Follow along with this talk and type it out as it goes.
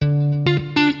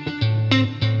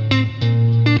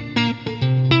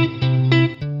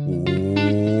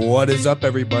What is up,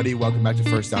 everybody? Welcome back to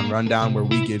First Down Rundown, where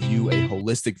we give you a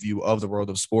holistic view of the world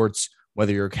of sports.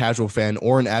 Whether you're a casual fan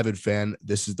or an avid fan,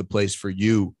 this is the place for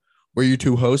you. We're your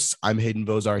two hosts. I'm Hayden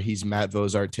Vozar. He's Matt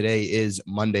Vozar. Today is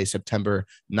Monday, September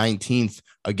 19th.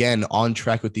 Again, on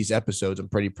track with these episodes. I'm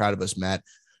pretty proud of us, Matt.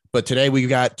 But today we've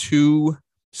got two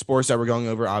sports that we're going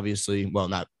over, obviously. Well,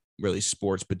 not really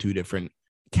sports, but two different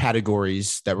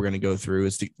categories that we're going to go through.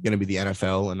 It's going to be the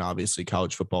NFL and obviously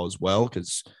college football as well,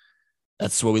 because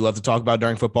that's what we love to talk about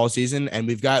during football season. And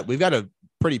we've got a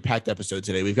pretty packed episode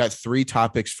today. We've got three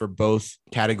topics for both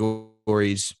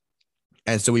categories.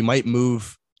 And so we might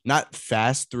move not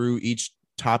fast through each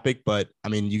topic, but I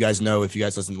mean, you guys know, if you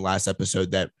guys listened to the last episode,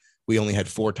 that we only had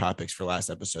 4 topics for last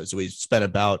episode. So we spent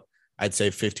about, I'd say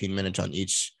 15 minutes on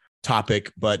each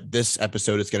topic, but this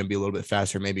episode is going to be a little bit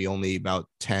faster, maybe only about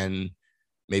 10,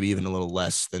 maybe even a little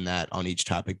less than that on each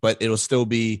topic, but it'll still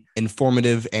be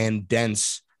informative and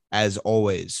dense as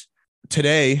always.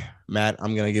 Today, Matt,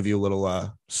 I'm going to give you a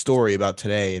little story about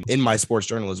today. In my sports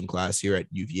journalism class here at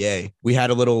UVA, we had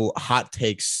a little hot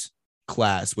takes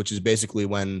class, which is basically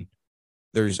when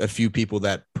there's a few people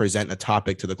that present a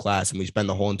topic to the class, and we spend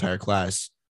the whole entire class,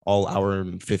 all hour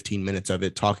and 15 minutes of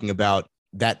it, talking about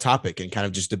that topic and kind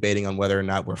of just debating on whether or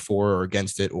not we're for or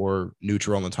against it or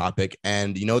neutral on the topic.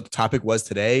 And you know what the topic was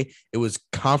today? It was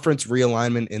conference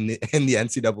realignment in the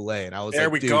NCAA. And I was there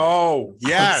we go.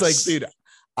 Yes. I was like, dude,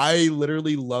 I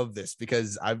literally love this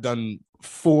because I've done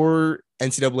 4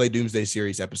 NCAA Doomsday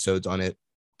Series episodes on it,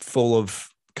 full of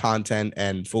content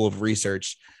and full of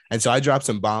research. And so I dropped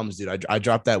some bombs, dude. I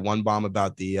dropped that one bomb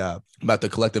about the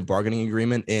collective bargaining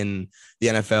agreement in the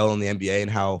NFL and the NBA, and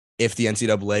how if the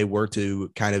NCAA were to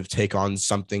kind of take on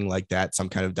something like that, some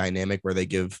kind of dynamic where they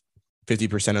give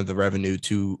 50% of the revenue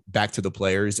back to the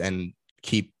players and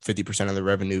keep 50% of the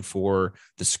revenue for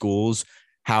the schools,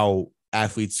 how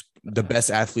the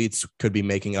best athletes could be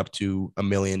making up to $1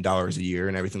 million a year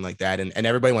and everything like that. And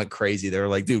everybody went crazy. They were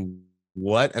like, dude,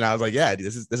 what? And I was like, yeah, dude,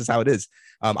 this is how it is.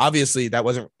 Obviously that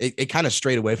wasn't, it kind of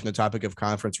strayed away from the topic of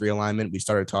conference realignment. We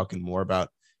started talking more about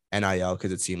NIL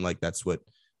because it seemed like that's what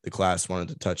the class wanted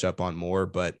to touch up on more.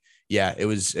 But yeah, it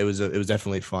was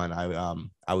definitely fun.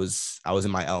 I was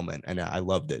in my element and I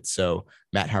loved it. So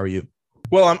Matt, how are you?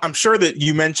 Well, I'm sure that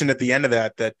you mentioned at the end of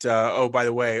that, oh, by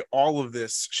the way, all of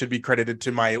this should be credited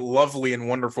to my lovely and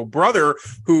wonderful brother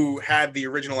who had the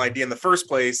original idea in the first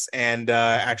place and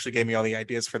actually gave me all the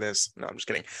ideas for this. No, I'm just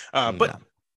kidding. But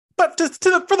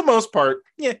for the most part,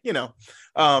 yeah, you know,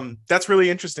 that's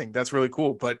really interesting. That's really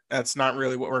cool. But that's not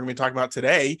really what we're going to be talking about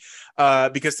today,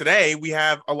 because today we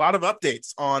have a lot of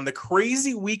updates on the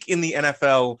crazy week in the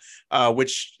NFL,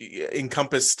 which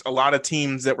encompassed a lot of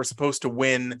teams that were supposed to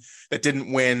win that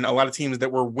didn't win, a lot of teams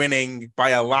that were winning by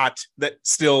a lot that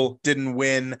still didn't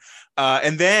win.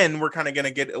 And then we're kind of going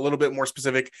to get a little bit more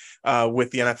specific with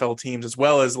the NFL teams, as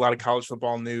well as a lot of college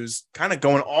football news kind of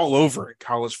going all over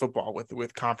college football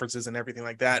with conferences and everything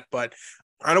like that. But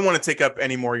I don't want to take up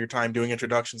any more of your time doing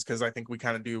introductions because I think we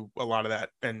kind of do a lot of that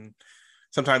and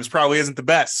sometimes probably isn't the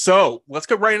best. So let's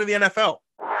go right into the NFL.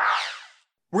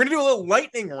 We're going to do a little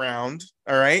lightning round.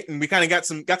 All right. And we kind of got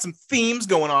some themes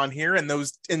going on here, and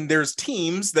there's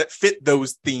teams that fit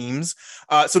those themes.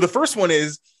 So the first one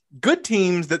is good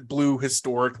teams that blew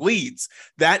historic leads.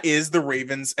 That is the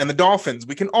Ravens and the Dolphins.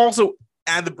 We can also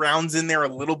add the Browns in there a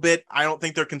little bit. I don't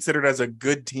think they're considered as a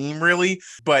good team really,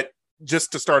 but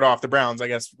just to start off, the Browns, I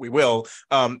guess we will,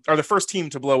 are the first team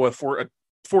to blow a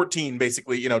 14,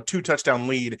 basically, 2 touchdown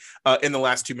lead in the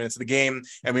last 2 minutes of the game.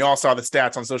 And we all saw the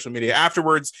stats on social media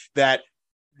afterwards that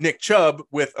Nick Chubb,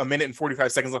 with 1 minute and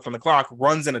 45 seconds left on the clock,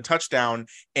 runs in a touchdown,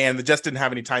 and the Jets didn't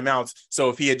have any timeouts. So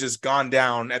if he had just gone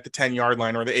down at the 10-yard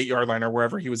line or the 8-yard line or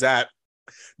wherever he was at,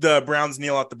 the Browns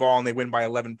kneel out the ball and they win by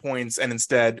 11 points and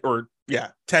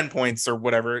 10 points or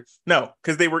whatever. No,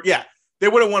 because they would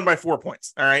have won by 4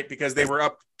 points. All right. Because they were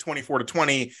up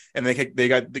 24-20 and they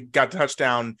got the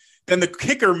touchdown. Then the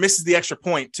kicker misses the extra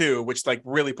point too, which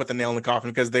really put the nail in the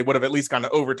coffin, because they would have at least gone to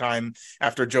overtime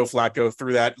after Joe Flacco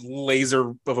threw that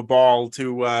laser of a ball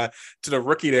to the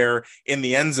rookie there in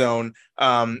the end zone.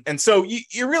 And so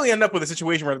you really end up with a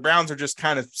situation where the Browns are just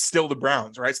kind of still the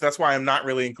Browns, right? So that's why I'm not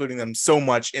really including them so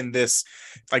much in this,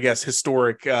 I guess,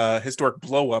 historic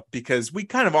blow up, because we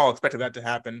kind of all expected that to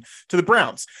happen to the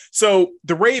Browns. So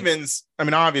the Ravens, I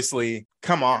mean, obviously,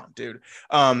 come on, dude.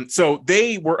 So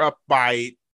they were up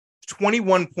by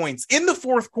 21 points in the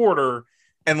fourth quarter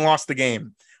and lost the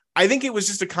game. I think it was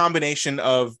just a combination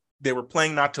of they were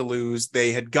playing not to lose.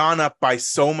 They had gone up by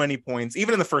so many points.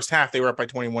 Even in the first half, they were up by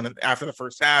 21 after the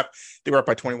first half. They were up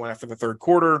by 21 after the third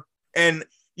quarter. And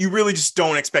you really just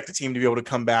don't expect the team to be able to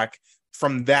come back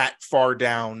from that far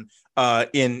down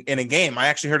in a game. I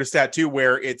actually heard a stat too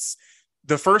where it's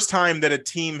the first time that a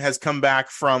team has come back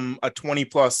from a 20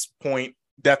 plus point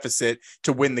deficit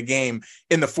to win the game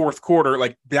in the fourth quarter,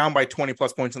 like down by 20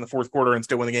 plus points in the fourth quarter and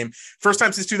still win the game. First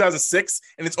time since 2006,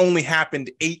 and it's only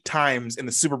happened 8 times in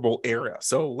the Super Bowl era.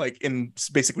 So like in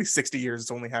basically 60 years,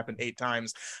 it's only happened 8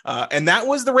 times. And that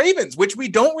was the Ravens, which we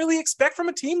don't really expect from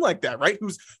a team like that, right?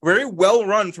 Who's very well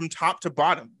run from top to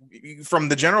bottom, from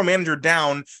the general manager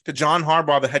down to John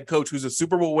Harbaugh, the head coach, who's a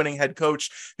Super Bowl winning head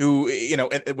coach who, you know,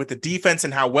 with the defense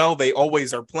and how well they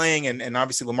always are playing. And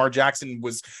obviously Lamar Jackson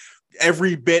was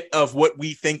every bit of what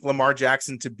we think Lamar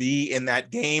Jackson to be in that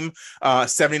game.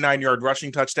 79-yard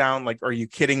rushing touchdown. Like, are you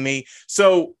kidding me?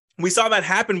 So we saw that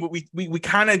happen, but we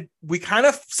kind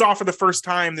of saw for the first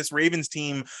time this Ravens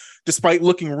team, despite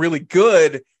looking really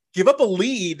good, give up a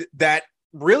lead that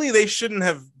really they shouldn't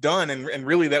have done. And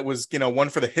really that was, you know, one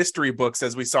for the history books,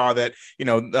 as we saw that, you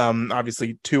know,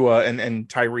 obviously Tua and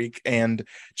Tyreek and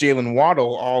Jalen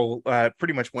Waddle all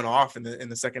pretty much went off in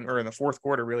the second or in the fourth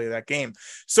quarter, really, of that game.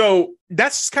 So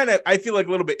that's just kind of, I feel like,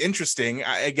 a little bit interesting.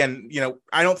 Again, you know,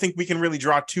 I don't think we can really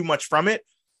draw too much from it,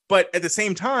 but at the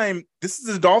same time, this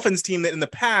is a Dolphins team that in the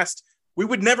past, we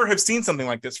would never have seen something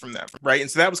like this from them, right? And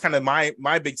so that was kind of my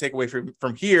big takeaway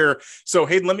from here. So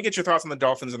Hayden, let me get your thoughts on the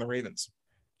Dolphins and the Ravens.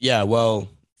 Yeah, well,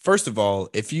 first of all,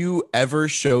 if you ever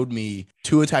showed me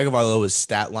Tua Tagovailoa's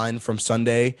stat line from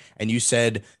Sunday and you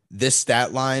said this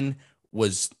stat line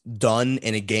was done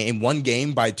in a game, one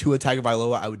game by Tua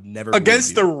Tagovailoa, I would never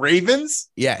against the Ravens.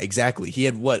 Yeah, exactly. He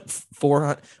had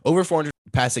over 400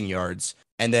 passing yards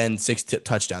and then 6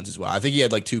 touchdowns as well. I think he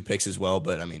had like 2 picks as well,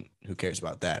 but I mean, who cares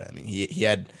about that? I mean, he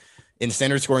had in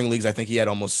standard scoring leagues, I think he had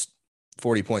almost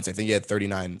 40 points. I think he had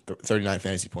 39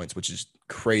 fantasy points, which is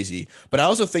crazy. But I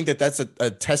also think that that's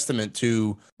a testament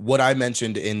to what I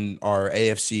mentioned in our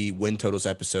AFC win totals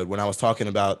episode when I was talking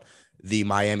about the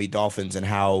Miami Dolphins and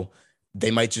how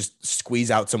they might just squeeze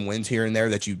out some wins here and there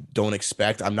that you don't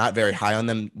expect. I'm not very high on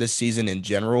them this season in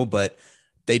general, but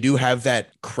they do have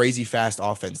that crazy fast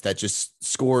offense that just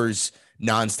scores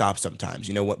nonstop sometimes.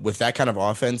 You know, with that kind of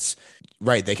offense,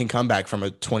 right, they can come back from a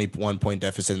 21-point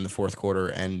deficit in the fourth quarter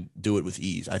and do it with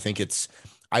ease.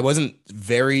 I wasn't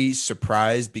very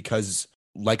surprised because,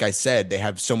 like I said, they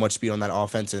have so much speed on that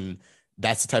offense, and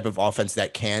that's the type of offense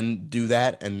that can do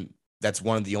that. And that's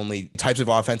one of the only types of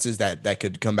offenses that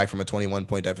could come back from a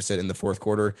 21-point deficit in the fourth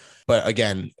quarter. But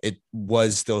again, it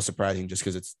was still surprising just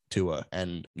because it's Tua,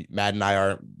 and Matt and I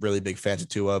are really big fans of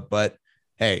Tua, but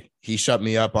hey, he shut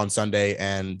me up on Sunday,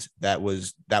 and that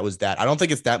was that. I don't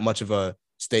think it's that much of a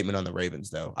statement on the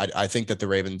Ravens, though. I think that the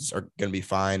Ravens are going to be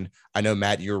fine. I know,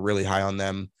 Matt, you're really high on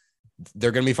them.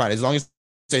 They're going to be fine. As long as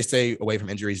they stay away from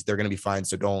injuries, they're going to be fine.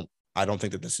 So I don't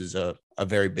think that this is a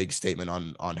very big statement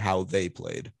on how they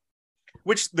played.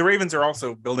 Which the Ravens are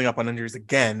also building up on injuries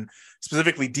again,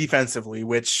 specifically defensively,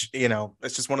 which, you know,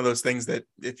 it's just one of those things that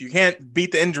if you can't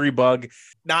beat the injury bug,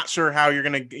 not sure how you're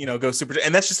going to, you know, go super.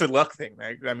 And that's just a luck thing,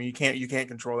 right? I mean, you can't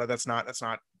control that. That's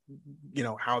not, you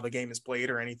know, how the game is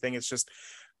played or anything. It's just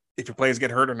if your players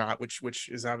get hurt or not, which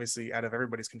is obviously out of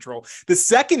everybody's control. The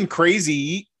second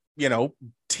crazy, you know,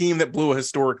 team that blew a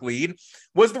historic lead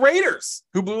was the Raiders,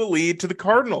 who blew a lead to the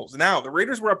Cardinals. Now, the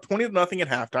Raiders were up 20-0 at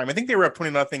halftime. I think they were up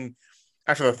 20-0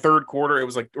 after the third quarter. It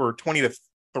was like, or 20-3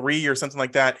 or something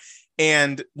like that,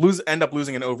 and end up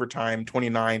losing in overtime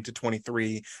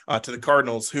 29-23 to the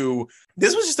Cardinals, who,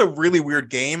 this was just a really weird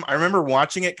game. I remember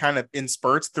watching it kind of in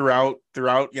spurts throughout,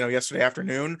 you know, yesterday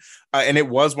afternoon. And it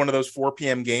was one of those 4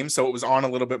 p.m. games. So it was on a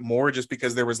little bit more just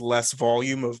because there was less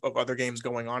volume of other games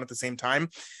going on at the same time.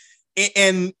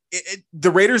 And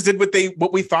the Raiders did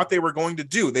what we thought they were going to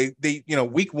do. They you know,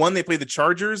 week 1 they played the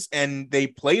Chargers and they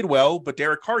played well, but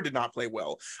Derek Carr did not play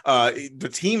well. The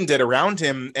team did around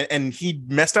him, and he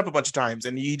messed up a bunch of times,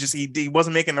 and he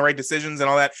wasn't making the right decisions and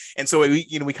all that. And so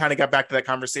we kind of got back to that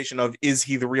conversation of, is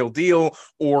he the real deal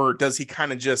or does he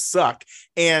kind of just suck?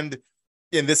 And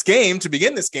in this game, to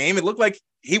begin this game, it looked like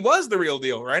he was the real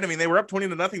deal, right? I mean, they were up 20-0.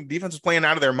 The defense was playing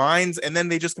out of their minds, and then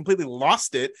they just completely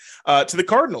lost it to the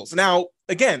Cardinals. Now,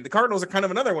 again, the Cardinals are kind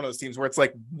of another one of those teams where it's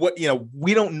like, what, you know,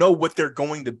 we don't know what they're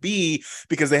going to be,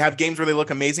 because they have games where they look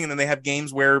amazing, and then they have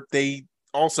games where they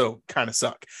also kind of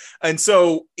suck. And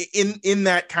so in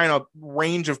that kind of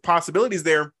range of possibilities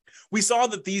there, we saw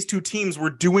that these two teams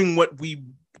were doing what we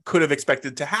could have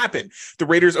expected to happen. The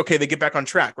Raiders, okay, they get back on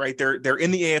track, right? They're in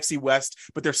the AFC West,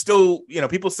 but they're still, you know,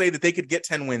 people say that they could get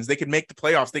 10 wins. They could make the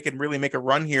playoffs. They could really make a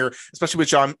run here, especially with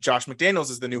Josh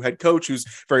McDaniels as the new head coach, who's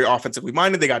very offensively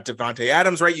minded. They got Devontae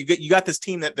Adams, right? You got this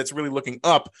team that's really looking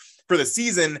up for the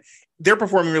season. they're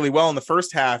performing really well in the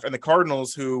first half, and the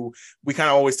Cardinals, who we kind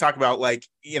of always talk about, like,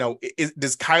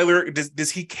 does Kyler,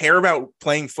 does he care about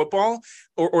playing football,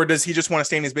 or does he just want to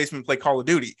stay in his basement and play Call of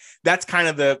Duty? That's kind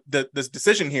of the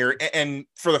decision here. And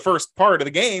for the first part of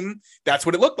the game, that's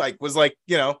what it looked like, was like,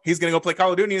 he's going to go play Call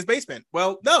of Duty in his basement.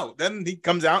 Well, no, then he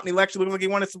comes out and he actually looks like he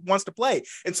wants to play.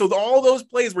 And so all those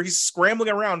plays where he's scrambling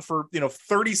around for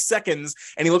 30 seconds,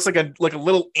 and he looks like a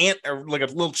little ant or like a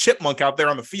little chipmunk out there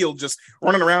on the field, just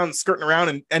running around, skirting around,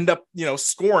 and end up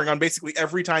scoring on basically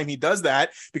every time he does that,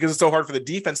 because it's so hard for the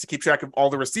defense to keep track of all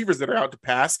the receivers that are out to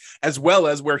pass, as well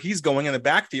as where he's going in the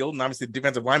backfield. And obviously the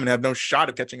defensive linemen have no shot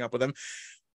of catching up with him.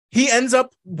 He ends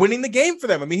up winning the game for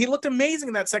them. I mean, he looked amazing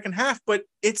in that second half, but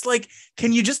it's like,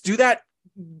 can you just do that,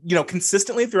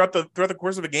 consistently throughout the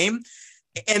course of a game?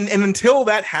 And until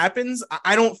that happens,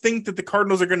 I don't think that the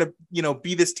Cardinals are going to,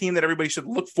 be this team that everybody should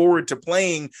look forward to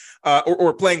playing,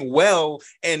 or playing well,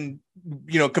 and,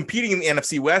 competing in the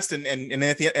NFC West and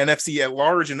the NFC at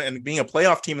large, and being a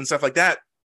playoff team and stuff like that.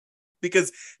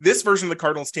 Because this version of the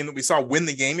Cardinals team that we saw win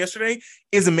the game yesterday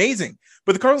is amazing,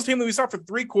 but the Cardinals team that we saw for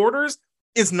 3 quarters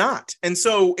is not. And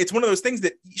so it's one of those things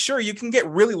that, sure, you can get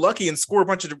really lucky and score a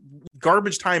bunch of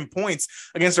garbage time points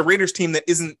against a Raiders team that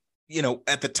isn't,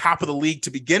 at the top of the league to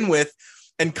begin with.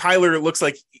 And Kyler looks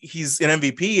like he's an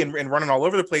MVP and running all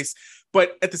over the place.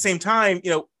 But at the same time,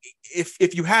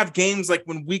 if you have games like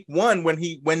week 1, when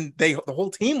the whole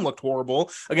team looked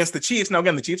horrible against the Chiefs. Now,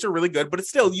 again, the Chiefs are really good, but it's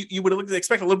still, you would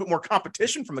expect a little bit more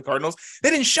competition from the Cardinals. They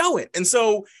didn't show it. And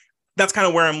so that's kind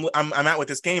of where I'm at with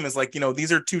this game, is like,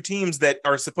 these are two teams that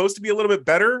are supposed to be a little bit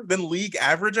better than league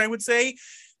average, I would say.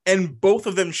 And both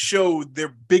of them showed their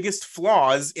biggest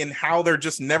flaws in how they're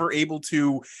just never able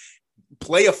to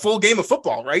play a full game of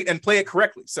football, right? And play it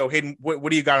correctly. So Hayden, what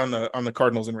do you got on the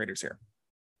Cardinals and Raiders here?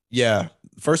 Yeah.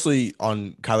 Firstly,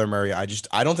 on Kyler Murray, I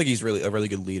don't think he's really a really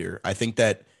good leader. I think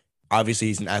that obviously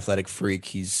he's an athletic freak.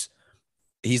 He's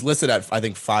listed at, I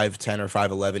think, 5'10" or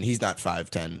 5'11". He's not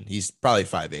 5'10". He's probably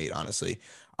 5'8", honestly.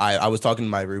 I was talking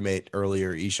to my roommate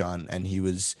earlier, Ishan, and he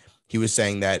was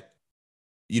saying that,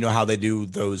 how they do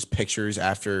those pictures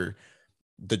after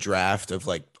the draft of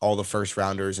like all the first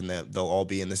rounders, and they'll all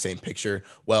be in the same picture.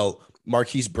 Well,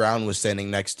 Marquise Brown was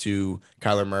standing next to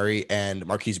Kyler Murray, and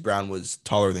Marquise Brown was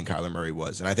taller than Kyler Murray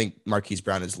was. And I think Marquise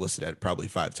Brown is listed at probably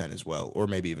 5'10" as well, or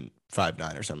maybe even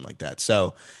 5'9" or something like that.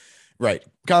 So, right.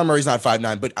 Kyler Murray's not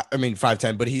 5'9", but I mean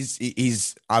 5'10", but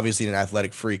he's obviously an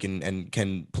athletic freak and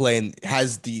can play and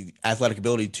has the athletic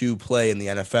ability to play in the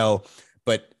NFL.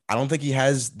 But I don't think he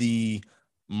has the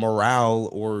morale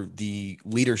or the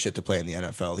leadership to play in the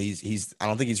NFL. I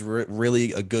don't think he's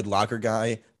really a good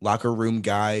locker room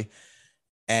guy.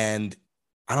 And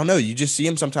I don't know, you just see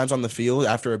him sometimes on the field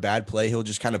after a bad play, he'll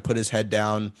just kind of put his head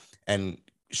down and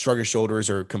shrug his shoulders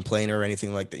or complain or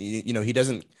anything like that. He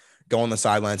doesn't go on the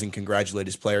sidelines and congratulate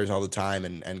his players all the time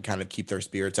and kind of keep their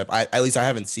spirits up. At least I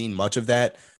haven't seen much of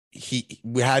that.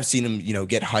 We have seen him,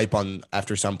 get hype on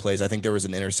after some plays. I think there was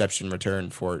an interception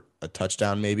return for a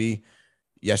touchdown maybe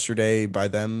yesterday by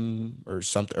them, or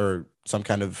some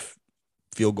kind of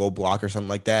field goal block or something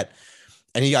like that.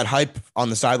 And he got hype on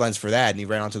the sidelines for that, and he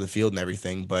ran onto the field and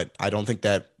everything. But I don't think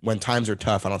that when times are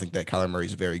tough, I don't think that Kyler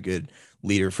Murray's a very good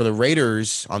leader. For the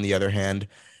Raiders, on the other hand,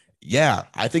 yeah,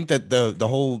 I think that the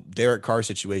whole Derek Carr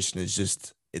situation is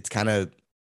just, it's kind of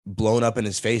blown up in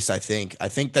his face. I think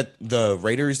that the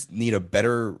Raiders need a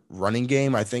better running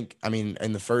game. I mean,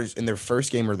 in their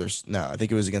first game, I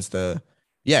think it was against it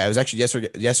was actually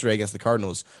yesterday against the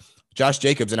Cardinals. Josh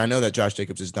Jacobs, and I know that Josh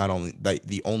Jacobs is not only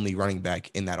the only running back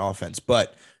in that offense,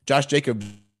 but Josh Jacobs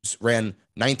ran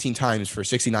 19 times for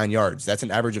 69 yards. That's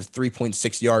an average of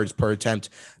 3.6 yards per attempt.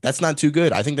 That's not too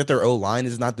good. I think that their O-line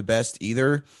is not the best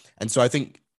either. And so I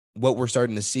think what we're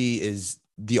starting to see is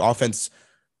the offense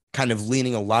kind of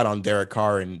leaning a lot on Derek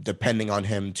Carr and depending on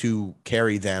him to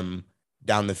carry them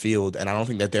down the field. And I don't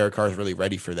think that Derek Carr is really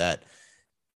ready for that.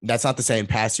 That's not to say in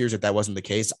past years that wasn't the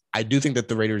case. I do think that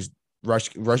the Raiders rush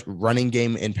running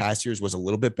game in past years was a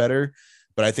little bit better,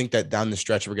 but I think that down the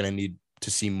stretch, we're going to need to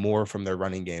see more from their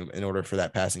running game in order for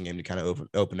that passing game to kind of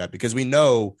open up, because we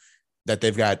know that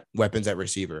they've got weapons at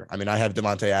receiver. I mean, I have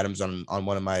Davante Adams on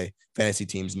one of my fantasy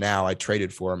teams now. I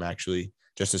traded for him actually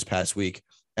just this past week.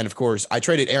 And of course, I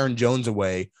traded Aaron Jones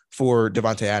away for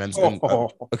Davante Adams, and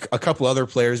a couple other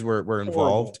players were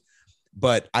involved.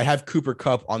 But I have Cooper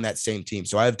Kupp on that same team.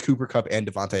 So I have Cooper Kupp and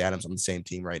Davante Adams on the same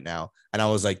team right now. And I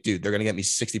was like, dude, they're going to get me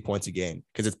 60 points a game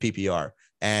because it's PPR.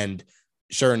 And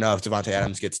sure enough, Davante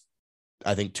Adams gets,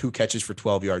 I think, 2 catches for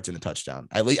 12 yards and a touchdown.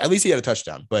 At least he had a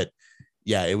touchdown. But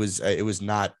yeah, it was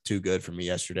not too good for me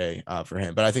yesterday for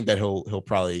him. But I think that he'll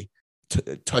probably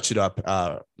touch it up,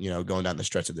 going down the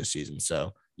stretch of this season.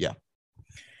 So, yeah.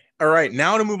 All right,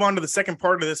 now to move on to the second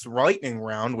part of this lightning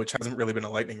round, which hasn't really been a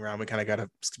lightning round. We kind of got to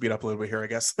speed up a little bit here, I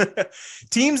guess.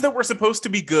 Teams that were supposed to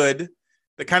be good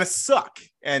that kind of suck.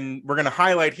 And we're going to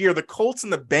highlight here the Colts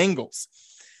and the Bengals.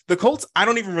 The Colts, I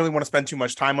don't even really want to spend too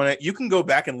much time on it. You can go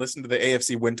back and listen to the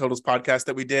AFC Win Totals podcast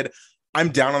that we did. I'm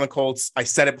down on the Colts. I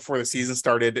said it before the season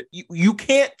started. You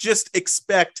can't just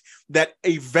expect that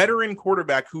a veteran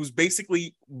quarterback who's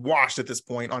basically washed at this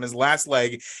point on his last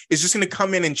leg is just going to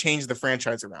come in and change the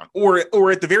franchise around, or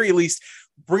at the very least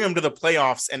bring them to the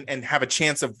playoffs and have a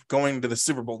chance of going to the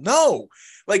Super Bowl. No,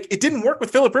 like it didn't work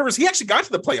with Phillip Rivers. He actually got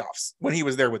to the playoffs when he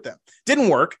was there with them. Didn't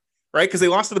work. Right, because they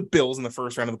lost to the Bills in the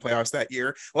first round of the playoffs that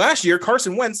year. Last year,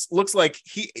 Carson Wentz looks like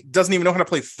he doesn't even know how to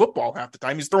play football half the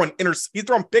time. He's throwing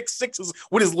pick sixes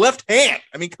with his left hand.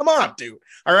 I mean, come on, dude.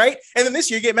 All right. And then this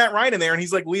year, you get Matt Ryan in there, and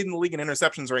he's like leading the league in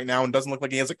interceptions right now, and doesn't look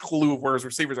like he has a clue of where his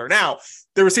receivers are now.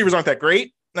 The receivers aren't that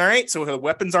great. All right, so the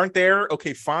weapons aren't there.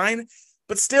 Okay, fine,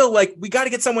 but still, like we got to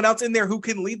get someone else in there who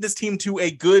can lead this team to a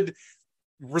good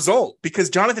result. Because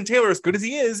Jonathan Taylor, as good as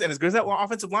he is, and as good as that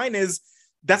offensive line is,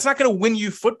 that's not going to win you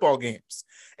football games.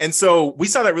 And so we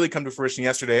saw that really come to fruition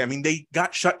yesterday. I mean, they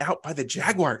got shut out by the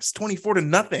Jaguars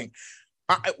 24-0.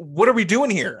 What are we doing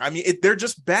here? I mean, they're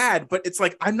just bad, but it's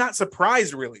like, I'm not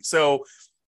surprised really. So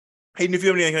Hayden, if you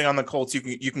have anything on the Colts,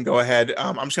 you can go ahead.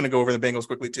 I'm just going to go over the Bengals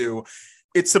quickly too.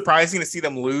 It's surprising to see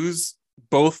them lose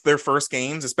both their first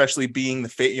games, especially being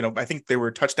I think they were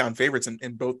touchdown favorites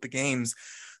in both the games.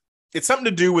 It's something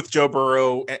to do with Joe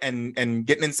Burrow and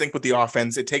getting in sync with the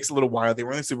offense. It takes a little while. They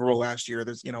were in the Super Bowl last year.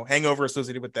 There's, hangover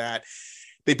associated with that.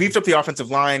 They beefed up the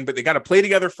offensive line, but they got to play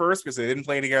together first because they didn't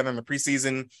play together in the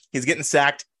preseason. He's getting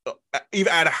sacked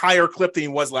even at a higher clip than he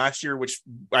was last year, which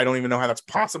I don't even know how that's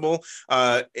possible.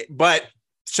 But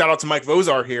shout out to Mike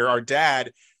Vozar here, our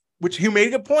dad, he made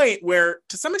a good point where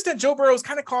to some extent Joe Burrow is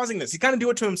kind of causing this. He kind of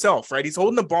do it to himself, right? He's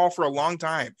holding the ball for a long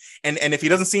time. And if he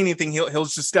doesn't see anything, he'll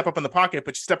just step up in the pocket,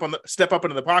 but you step up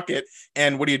into the pocket.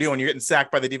 And what are you doing? You're getting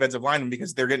sacked by the defensive lineman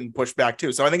because they're getting pushed back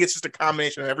too. So I think it's just a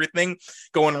combination of everything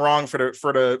going wrong for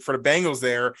the Bengals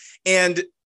there. And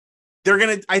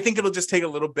I think it'll just take a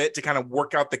little bit to kind of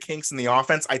work out the kinks in the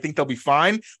offense. I think they'll be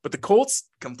fine, but the Colts,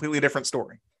 completely different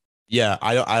story. Yeah.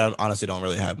 I honestly don't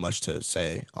really have much to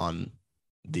say on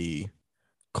the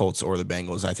Colts or the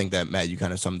Bengals. I think that, Matt, you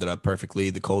kind of summed it up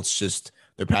perfectly. The Colts, just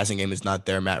their passing game is not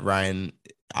there. Matt Ryan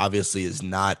obviously is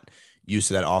not used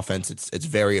to that offense. It's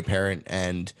very apparent,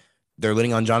 and they're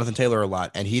leaning on Jonathan Taylor a lot,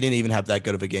 and he didn't even have that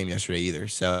good of a game yesterday either.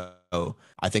 So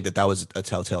I think that was a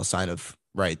telltale sign of,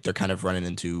 right, they're kind of running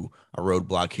into a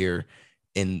roadblock here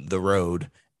in the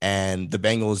road. And the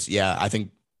Bengals, yeah, I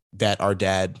think that our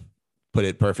dad put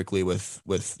it perfectly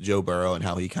with Joe Burrow and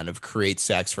how he kind of creates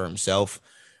sacks for himself.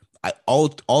 All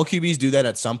QBs do that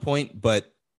at some point,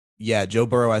 but yeah, Joe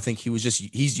Burrow, I think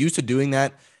he's used to doing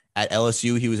that at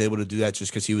LSU. He was able to do that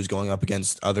just because he was going up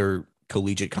against other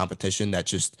collegiate competition that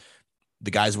just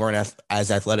the guys weren't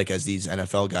as athletic as these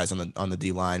NFL guys on the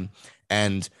D line.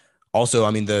 And also,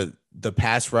 I mean, the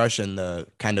pass rush and the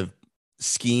kind of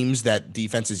schemes that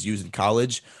defenses use in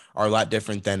college are a lot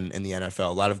different than in the NFL.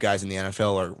 A lot of guys in the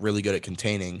NFL are really good at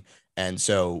containing. And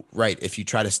so, right, if you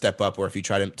try to step up or if you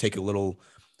try to take a little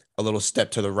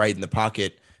step to the right in the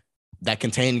pocket, that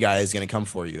contained guy is going to come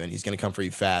for you, and he's going to come for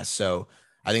you fast. So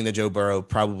I think that Joe Burrow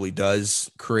probably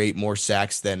does create more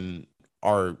sacks than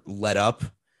are let up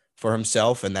for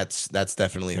himself, and that's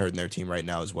definitely hurting their team right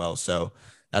now as well. So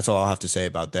that's all I'll have to say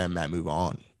about them. Matt, move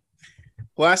on.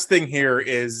 Last thing here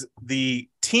is the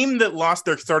team that lost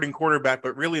their starting quarterback,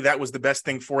 but really that was the best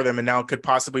thing for them and now could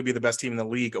possibly be the best team in the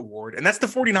league award. And that's the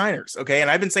 49ers. Okay. And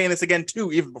I've been saying this again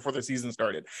too, even before the season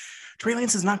started. Trey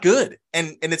Lance is not good.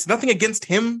 And it's nothing against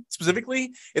him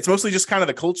specifically. It's mostly just kind of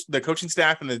the coaching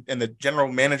staff and the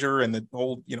general manager and the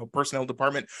whole, personnel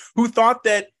department who thought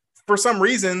that for some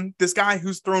reason, this guy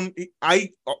who's thrown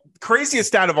craziest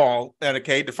stat of all,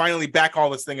 okay, to finally back all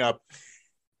this thing up.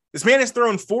 This man has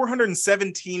thrown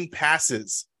 417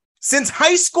 passes since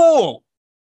high school.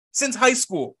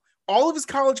 All of his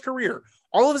college career,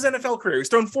 all of his NFL career, he's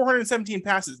thrown 417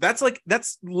 passes. That's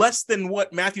less than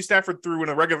what Matthew Stafford threw in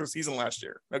a regular season last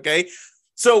year. Okay.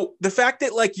 So the fact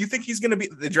that you think he's going to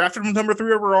they drafted him number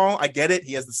 3 overall. I get it.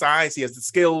 He has the size, he has the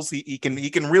skills. He can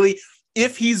really,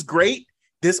 if he's great,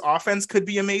 this offense could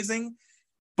be amazing,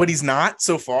 but he's not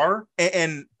so far.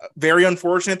 And very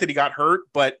unfortunate that he got hurt,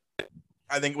 but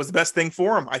I think it was the best thing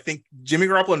for him. I think Jimmy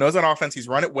Garoppolo knows on offense. He's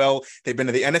run it well. They've been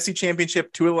to the NFC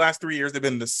Championship 2 of the last 3 years. They've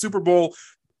been to the Super Bowl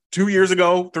 3 years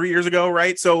ago,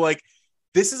 right? So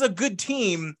this is a good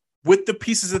team with the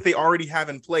pieces that they already have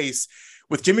in place.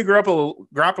 with Jimmy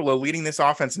Garoppolo leading this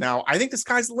offense now, I think the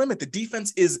sky's the limit. The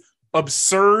defense is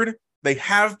absurd. They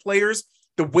have players.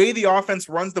 The way the offense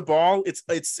runs the ball,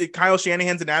 Kyle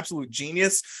Shanahan's an absolute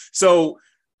genius. So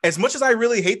as much as I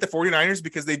really hate the 49ers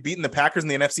because they've beaten the Packers in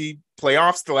the NFC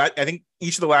playoffs, I think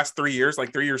each of the last 3 years,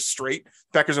 like 3 years straight,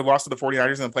 the Packers have lost to the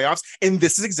 49ers in the playoffs. And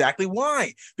this is exactly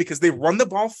why, because they run the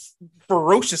ball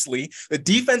ferociously. The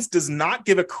defense does not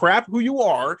give a crap who you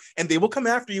are, and they will come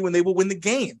after you and they will win the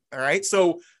game. All right.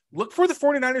 So look for the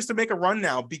 49ers to make a run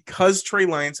now because Trey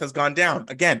Lance has gone down.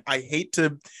 Again, I hate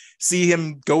to see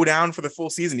him go down for the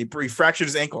full season. He fractured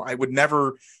his ankle. I would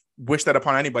never wish that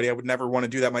upon anybody. I would never want to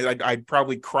do that. I'd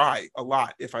probably cry a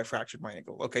lot if I fractured my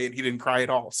ankle. Okay. And he didn't cry at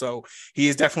all. So he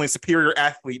is definitely a superior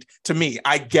athlete to me.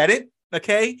 I get it.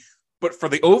 Okay. But for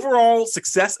the overall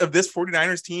success of this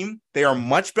 49ers team, they are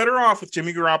much better off with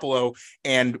Jimmy Garoppolo.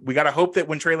 And we got to hope that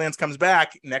when Trey Lance comes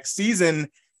back next season,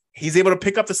 he's able to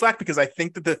pick up the slack, because I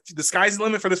think that the sky's the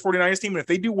limit for this 49ers team. And if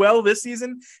they do well this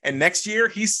season and next year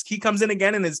he comes in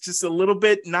again and is just a little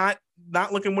bit not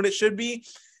looking what it should be,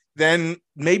 then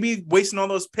maybe wasting all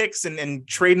those picks and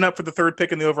trading up for the third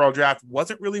pick in the overall draft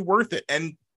wasn't really worth it.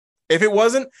 And if it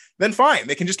wasn't, then fine.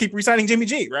 They can just keep re-signing Jimmy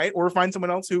G, right? Or find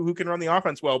someone else who can run the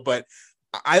offense well. But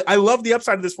I love the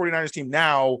upside of this 49ers team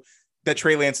now that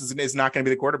Trey Lance is not going to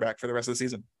be the quarterback for the rest of the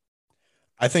season.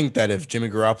 I think that if Jimmy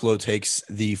Garoppolo takes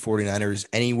the 49ers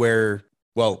anywhere,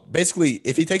 well, basically,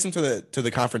 if he takes them to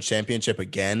the conference championship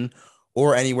again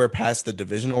or anywhere past the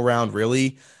divisional round,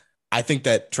 really, I think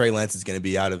that Trey Lance is going to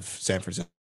be out of San Francisco.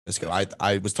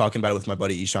 I was talking about it with my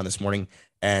buddy Ishan this morning,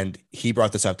 and he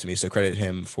brought this up to me, so credit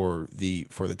him for the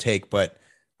take. But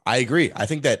I agree. I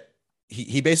think that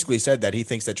he basically said that he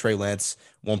thinks that Trey Lance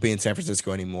won't be in San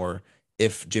Francisco anymore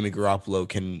if Jimmy Garoppolo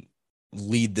can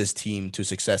lead this team to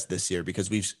success this year, because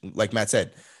like Matt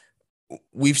said,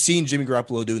 we've seen Jimmy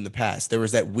Garoppolo do in the past. There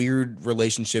was that weird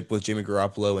relationship with Jimmy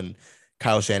Garoppolo and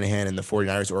Kyle Shanahan and the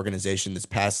 49ers organization this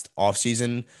past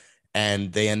offseason,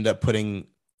 and they end up putting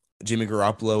Jimmy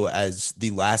Garoppolo as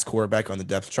the last quarterback on the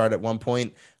depth chart at one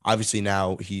point. Obviously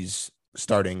now he's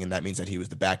starting, and that means that he was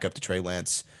the backup to Trey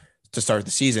Lance to start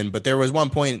the season. But there was one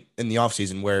point in the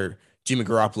offseason where Jimmy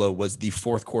Garoppolo was the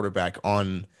fourth quarterback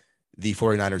on the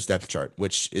 49ers depth chart,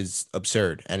 which is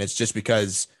absurd. And it's just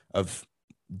because of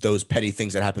those petty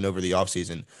things that happened over the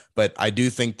offseason. But I do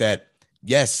think that,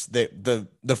 yes, the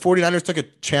 49ers took a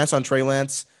chance on Trey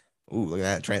Lance. Ooh, look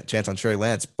at that chance on Trey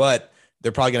Lance. But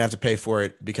they're probably going to have to pay for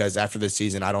it, because after this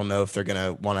season, I don't know if they're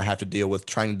going to want to have to deal with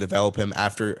trying to develop him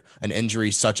after an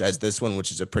injury such as this one,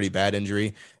 which is a pretty bad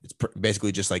injury. It's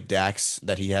basically just like Dax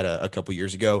that he had a couple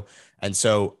years ago. And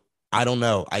so I don't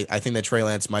know. I think that Trey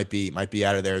Lance might be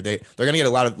out of there. They're going to get a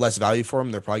lot of less value for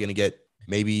him. They're probably going to get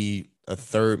maybe a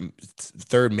third,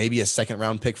 maybe a second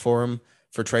round pick for him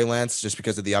for Trey Lance, just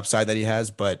because of the upside that he has,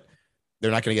 but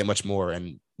they're not going to get much more.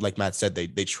 And like Matt said,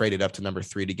 they traded up to number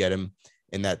 3 to get him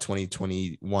in that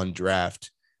 2021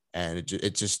 draft, and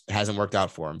it just hasn't worked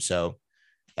out for him. So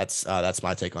that's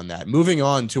my take on that. Moving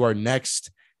on to our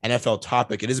next NFL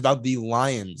topic. It is about the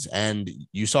Lions, and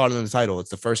you saw it in the title. It's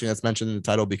the first thing that's mentioned in the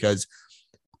title, because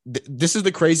this is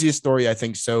the craziest story, I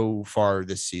think, so far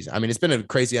this season. I mean, it's been a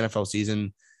crazy NFL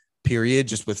season, period,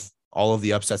 just with all of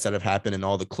the upsets that have happened and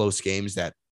all the close games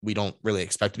that we don't really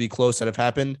expect to be close that have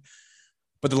happened.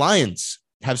 But the Lions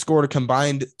have scored a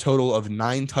combined total of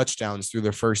 9 touchdowns through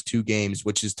their first 2 games,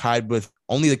 which is tied with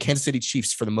only the Kansas City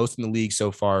Chiefs for the most in the league so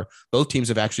far. Both teams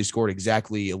have actually scored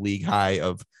exactly a league high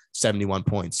of 71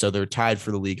 points. So they're tied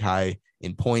for the league high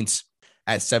in points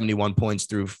at 71 points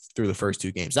through the first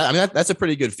 2 games. That's a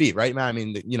pretty good feat, right, man? I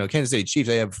mean, Kansas City Chiefs,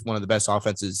 they have one of the best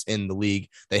offenses in the league.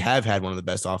 They have had one of the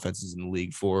best offenses in the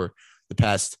league for the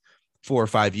past 4 or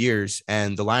 5 years,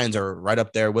 and the Lions are right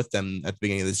up there with them at the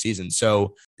beginning of the season.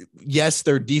 So yes,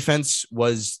 their defense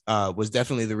was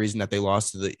definitely the reason that they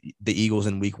lost to the Eagles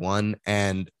in week 1.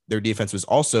 And their defense was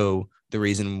also the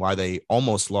reason why they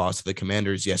almost lost to the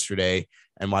Commanders yesterday,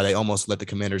 and why they almost let the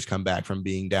Commanders come back from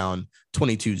being down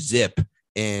 22-zip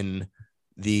in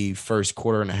the first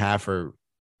quarter and a half or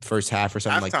first half or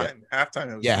something like that.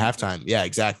 Halftime. Yeah,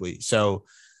 exactly. So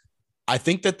I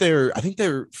think that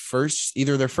their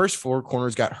first 4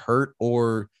 corners got hurt,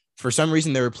 or for some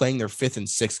reason they were playing their 5th and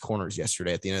 6th corners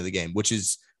yesterday at the end of the game, which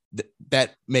is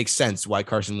that makes sense why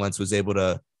Carson Wentz was able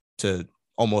to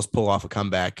almost pull off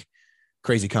a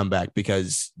crazy comeback,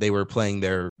 because they were playing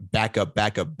their backup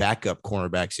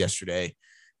cornerbacks yesterday,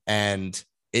 and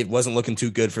it wasn't looking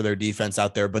too good for their defense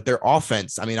out there. But their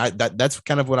offense, I mean, that's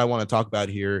kind of what I want to talk about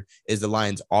here, is the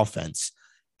Lions offense.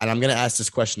 And I'm going to ask this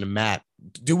question to Matt.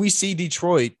 Do we see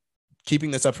Detroit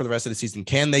keeping this up for the rest of the season.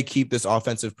 Can they keep this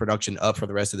offensive production up for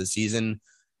the rest of the season?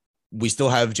 We still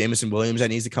have Jameson Williams that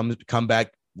needs to come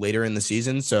back later in the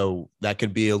season, so that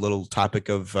could be a little topic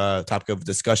of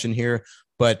discussion here.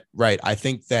 But right, I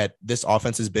think that this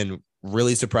offense has been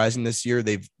really surprising this year.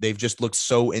 They've just looked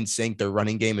so in sync. Their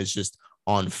running game is just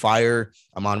on fire.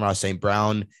 Amon-Ra St.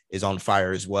 Brown is on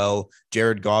fire as well.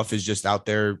 Jared Goff is just out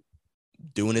there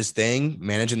doing his thing,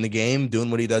 managing the game, doing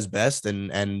what he does best,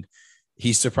 and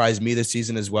he surprised me this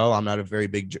season as well. I'm not a very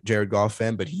big Jared Goff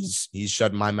fan, but he's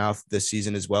shut my mouth this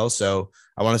season as well. So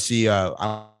I want to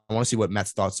see what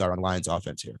Matt's thoughts are on Lions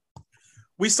offense here.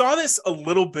 We saw this a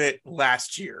little bit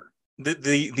last year.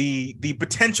 The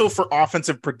potential for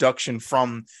offensive production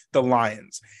from the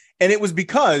Lions, and it was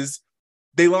because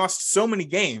they lost so many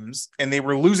games and they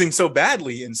were losing so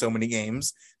badly in so many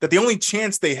games that the only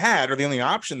chance they had, or the only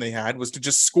option they had, was to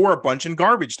just score a bunch in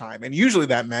garbage time. And usually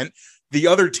that meant the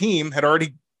other team had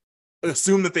already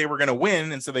assumed that they were going to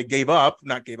win. And so they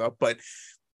not gave up, but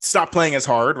stopped playing as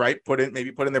hard, right? Put in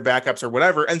their backups or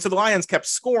whatever. And so the Lions kept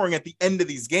scoring at the end of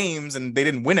these games, and they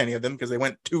didn't win any of them because they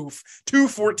went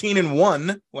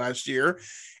 2-14-1 last year.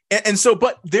 And so,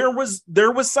 but there was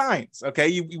signs.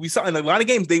 Okay, we saw in a lot of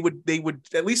games they would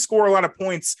at least score a lot of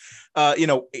points, at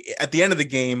the end of the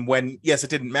game, when yes, it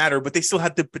didn't matter, but they still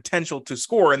had the potential to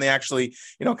score, and they actually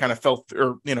kind of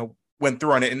went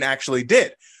through on it and actually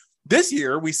did. This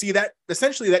year we see that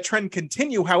essentially that trend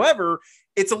continue. However,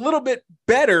 it's a little bit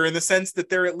better in the sense that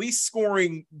they're at least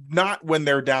scoring not when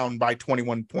they're down by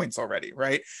 21 points already,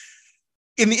 right?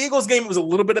 In the Eagles game, it was a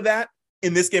little bit of that.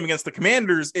 In this game against the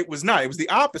Commanders, it was not. It was the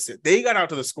opposite. They got out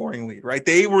to the scoring lead, right?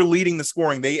 They were leading the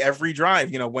scoring. They every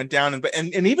drive, went down,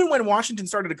 and even when Washington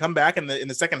started to come back in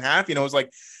the second half, it was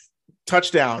like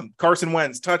touchdown, Carson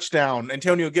Wentz, touchdown,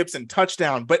 Antonio Gibson,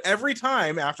 touchdown. But every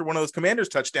time after one of those Commanders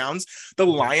touchdowns, the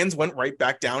Lions went right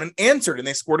back down and answered, and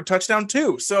they scored a touchdown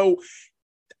too. So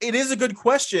it is a good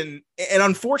question. And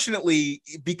unfortunately,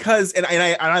 because, and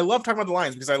I love talking about the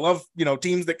Lions because I love,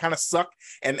 teams that kind of suck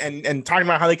and talking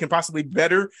about how they can possibly be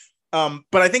better. But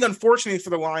I think unfortunately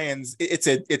for the Lions,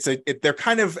 they're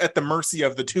kind of at the mercy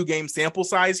of the 2-game sample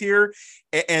size here.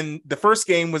 And the first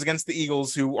game was against the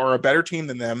Eagles, who are a better team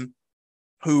than them,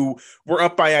 who were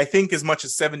up by, I think, as much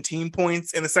as 17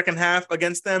 points in the second half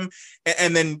against them.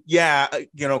 And then,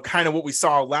 kind of what we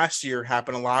saw last year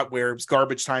happen a lot, where it was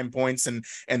garbage time points and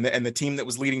the team that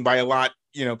was leading by a lot,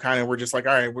 kind of we're just like,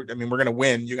 all right, we're going to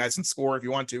win. You guys can score if you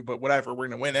want to, but whatever, we're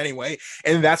going to win anyway.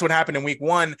 And that's what happened in week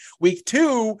 1. Week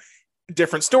 2,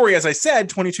 different story. As I said,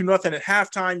 22-0 at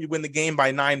halftime. You win the game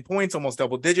by 9 points, almost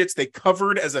double digits. They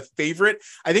covered as a favorite.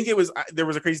 I think there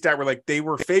was a crazy stat where like they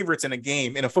were favorites in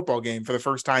a football game for the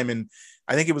first time in,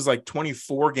 I think it was like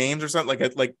 24 games or something,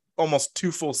 like almost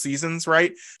 2 full seasons.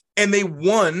 Right. And they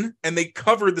won and they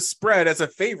covered the spread as a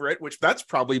favorite, which that's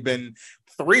probably been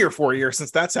 3 or 4 years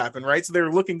since that's happened. Right. So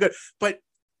they're looking good. But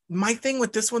my thing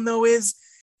with this one though, is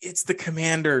it's the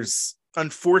Commanders.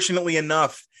 Unfortunately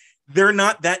enough, they're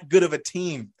not that good of a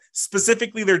team,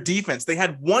 specifically their defense. They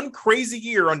had one crazy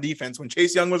year on defense when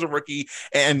Chase Young was a rookie,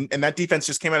 and that defense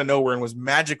just came out of nowhere and was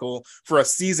magical for a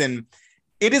season.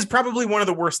 It is probably one of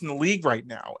the worst in the league right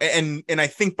now. And I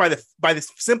think by the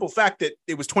simple fact that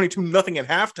it was 22-0 at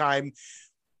halftime,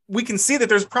 we can see that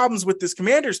there's problems with this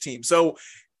Commanders team. So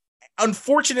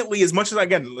unfortunately, as much as I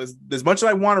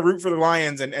want to root for the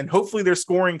Lions and hopefully their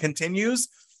scoring continues,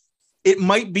 it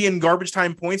might be in garbage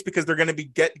time points because they're going to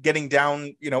be getting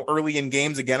down, early in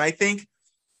games again, I think.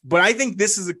 But I think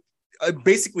this is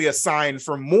basically a sign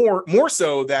for more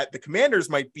so that the Commanders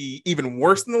might be even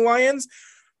worse than the Lions,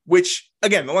 which,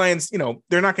 again, the Lions,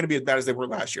 they're not going to be as bad as they were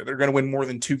last year. They're going to win more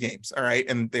than 2 games, all right?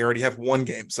 And they already have 1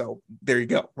 game. So there you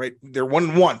go, right? They're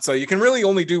 1-1. So you can really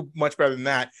only do much better than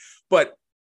that. But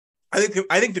I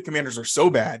think the Commanders are so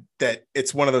bad that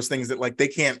it's one of those things that like they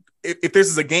can't. If this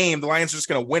is a game, the Lions are just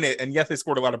going to win it. And yes, they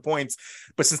scored a lot of points,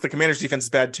 but since the Commanders' defense is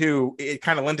bad too, it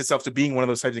kind of lent itself to being one of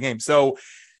those types of games. So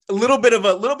a little bit of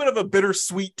a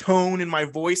bittersweet tone in my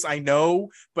voice, I know,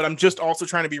 but I'm just also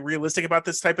trying to be realistic about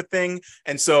this type of thing.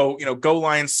 And so go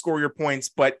Lions, score your points,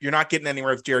 but you're not getting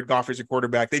anywhere with Jared Goff as your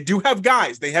quarterback. They do have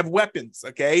guys, they have weapons,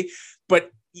 okay,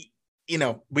 but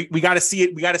we got to see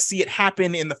it. We got to see it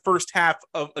happen in the first half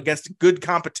against good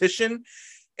competition,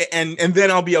 and then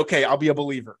I'll be okay. I'll be a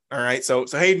believer. All right. So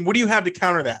Hayden, what do you have to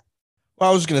counter that? Well,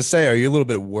 I was going to say, are you a little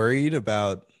bit worried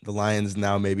about the Lions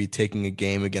now maybe taking a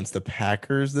game against the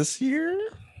Packers this year?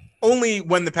 Only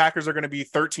when the Packers are going to be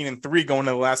 13-3 going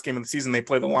to the last game of the season, they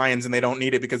play the Lions and they don't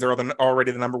need it because they're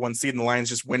already the number 1 seed, and the Lions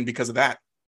just win because of that.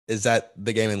 Is that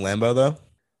the game in Lambeau though?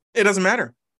 It doesn't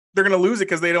matter. They're going to lose it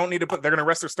because they don't need to they're going to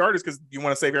rest their starters because you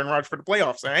want to save Aaron Rodgers for the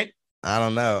playoffs. All right. I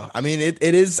don't know. I mean, it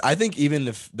is. I think even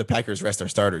if the Packers rest their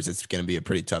starters, it's going to be a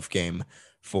pretty tough game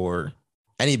for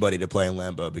anybody to play in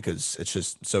Lambeau because it's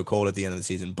just so cold at the end of the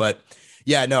season. But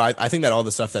yeah, no, I think that all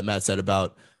the stuff that Matt said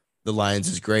about the Lions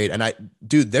is great. And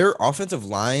dude, their offensive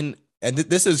line, and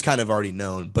this is kind of already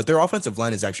known, but their offensive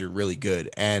line is actually really good.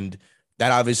 And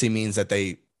that obviously means that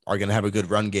they are going to have a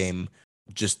good run game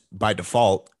just by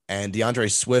default. And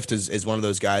DeAndre Swift is one of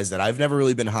those guys that I've never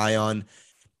really been high on.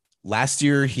 Last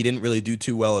year, he didn't really do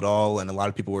too well at all, and a lot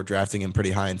of people were drafting him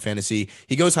pretty high in fantasy.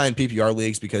 He goes high in PPR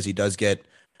leagues because he does get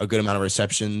a good amount of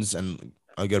receptions and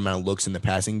a good amount of looks in the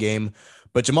passing game.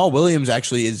 But Jamal Williams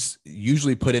actually is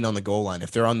usually put in on the goal line.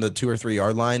 If they're on the 2 or 3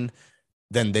 yard line,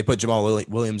 then they put Jamal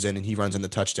Williams in and he runs in the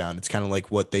touchdown. It's kind of like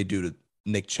what they do to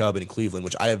Nick Chubb in Cleveland,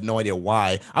 which I have no idea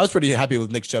why. I was pretty happy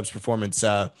with Nick Chubb's performance.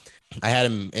 I had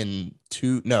him in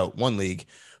one league.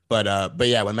 But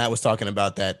yeah, when Matt was talking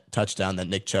about that touchdown that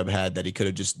Nick Chubb had that he could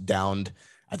have just downed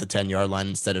at the 10-yard line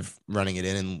instead of running it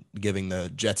in and giving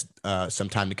the Jets some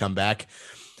time to come back,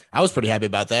 I was pretty happy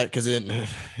about that because it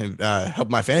helped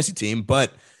my fantasy team.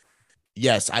 But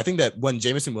yes, I think that when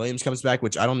Jameson Williams comes back,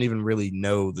 which I don't even really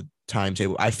know the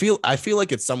timetable, I feel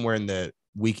like it's somewhere in the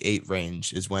week 8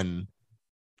 range is when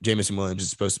Jameson Williams is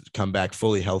supposed to come back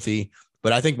fully healthy.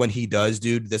 But I think when he does,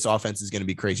 dude, this offense is going to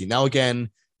be crazy. Now, again,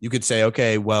 you could say,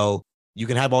 okay, well, you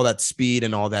can have all that speed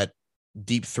and all that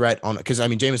deep threat on, because I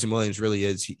mean, Jameson Williams really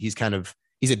is, he's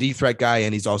a deep threat guy.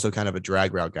 And he's also kind of a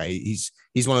drag route guy. He's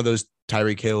one of those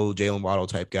Tyreek Hill, Jalen Waddle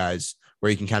type guys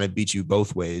where he can kind of beat you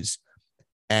both ways.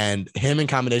 And him in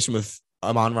combination with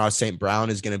Amon-Ra St. Brown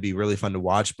is going to be really fun to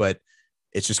watch, but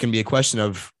it's just going to be a question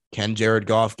of, can Jared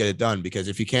Goff get it done? Because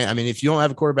if you can't, I mean, if you don't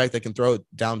have a quarterback that can throw it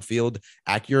downfield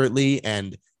accurately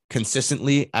and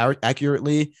consistently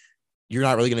accurately, you're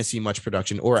not really going to see much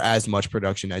production or as much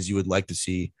production as you would like to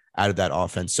see out of that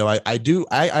offense. So I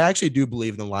actually do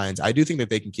believe in the Lions. I do think that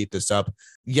they can keep this up.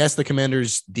 Yes, the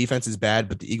Commanders defense is bad,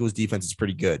 but the Eagles defense is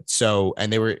pretty good. So,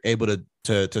 and they were able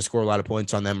to score a lot of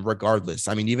points on them regardless.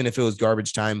 I mean, even if it was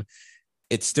garbage time,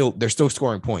 they're still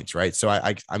scoring points, right? So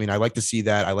I mean, I like to see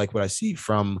that. I like what I see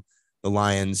from the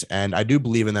Lions, and I do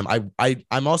believe in them.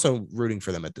 I'm also rooting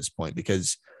for them at this point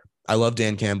because I love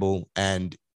Dan Campbell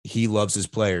and he loves his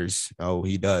players. Oh,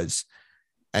 he does.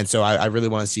 And so I really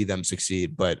want to see them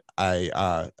succeed, but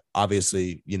I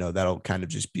obviously, that'll kind of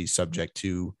just be subject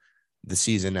to the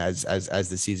season as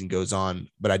the season goes on.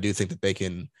 But I do think that they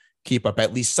can keep up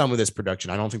at least some of this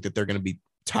production. I don't think that they're going to be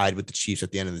tied with the Chiefs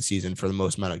at the end of the season for the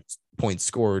most amount of points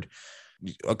scored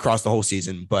across the whole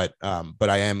season. But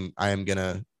I am going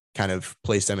to kind of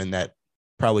place them in that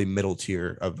probably middle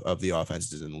tier of the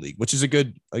offenses in the league, which is a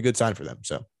good sign for them.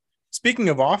 So. Speaking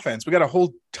of offense, we got a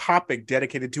whole topic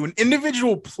dedicated to an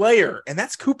individual player, and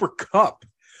that's Cooper Kupp,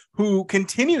 who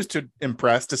continues to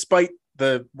impress despite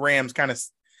the Rams kind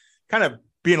of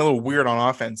being a little weird on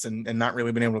offense and not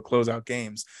really being able to close out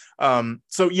games.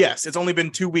 So yes, it's only been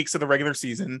 2 weeks of the regular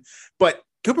season, but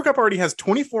Cooper Kupp already has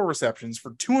 24 receptions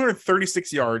for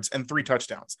 236 yards and 3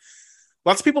 touchdowns.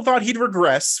 Lots of people thought he'd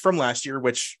regress from last year,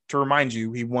 which, to remind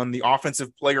you, he won the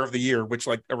Offensive Player of the Year, which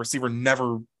like a receiver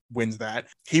never wins that.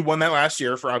 He won that last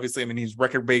year for obviously, I mean, he's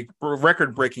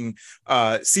record-breaking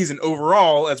season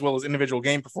overall, as well as individual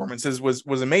game performances was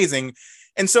amazing.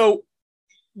 And so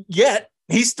yet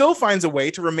he still finds a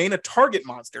way to remain a target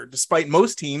monster, despite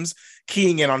most teams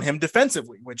keying in on him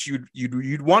defensively, which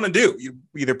you'd want to do. You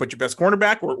either put your best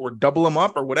cornerback or double him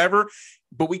up or whatever.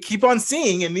 But we keep on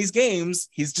seeing in these games,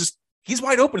 he's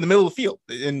wide open in the middle of the field.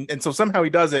 And so somehow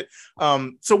he does it.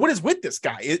 So what is with this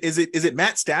guy? Is it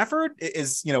Matt Stafford?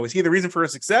 Is he the reason for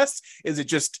his success? Is it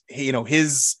just,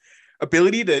 his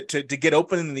ability to get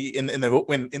open in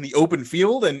the open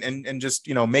field and just,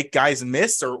 make guys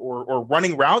miss or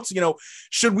running routes?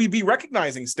 Should we be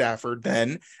recognizing Stafford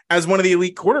then as one of the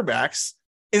elite quarterbacks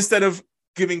instead of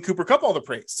giving Cooper Kupp all the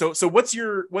praise? So what's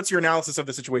your analysis of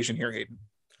the situation here, Hayden?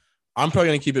 I'm probably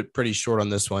going to keep it pretty short on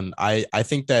this one. I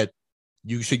think that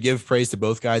you should give praise to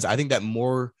both guys. I think that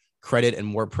more credit and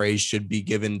more praise should be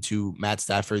given to Matt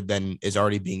Stafford than is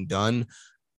already being done.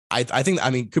 I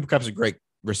think Cooper Kupp is a great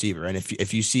receiver. And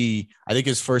if you see, I think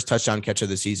his first touchdown catch of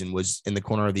the season was in the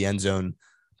corner of the end zone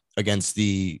against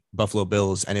the Buffalo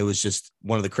Bills. And it was just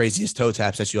one of the craziest toe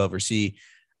taps that you'll ever see.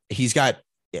 He's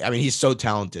so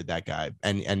talented, that guy.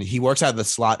 And he works out of the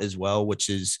slot as well, which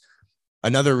is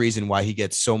another reason why he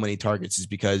gets so many targets, is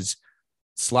because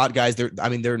slot guys,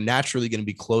 they're naturally going to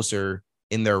be closer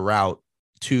in their route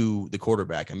to the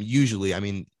quarterback. Usually,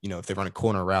 if they run a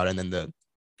corner route and then the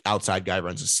outside guy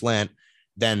runs a slant,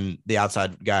 then the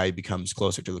outside guy becomes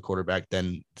closer to the quarterback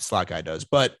than the slot guy does.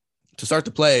 But to start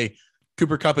the play,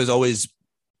 Cooper Kupp is always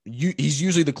he's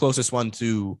usually the closest one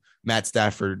to Matt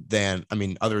Stafford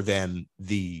other than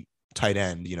the tight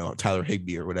end, Tyler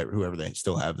Higbee or whoever they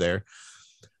still have there.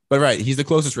 But right, he's the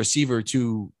closest receiver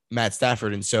to Matt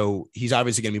Stafford. And so he's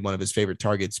obviously going to be one of his favorite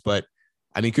targets. But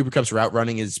I mean, Cooper Kupp's route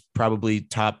running is probably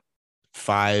top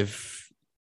 5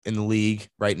 in the league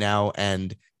right now.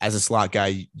 And as a slot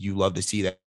guy, you love to see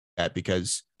that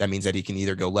because that means that he can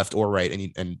either go left or right.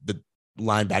 And the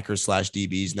linebackers /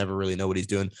 DBs never really know what he's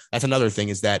doing. That's another thing,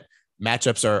 is that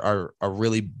matchups are a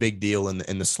really big deal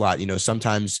in the slot.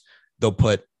 Sometimes they'll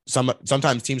put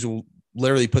sometimes teams will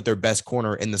literally put their best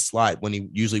corner in the slot when he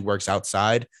usually works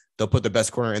outside. They'll put the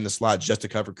best corner in the slot just to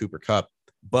cover Cooper Kupp.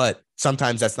 But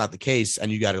sometimes that's not the case.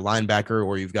 And you got a linebacker,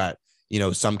 or you've got,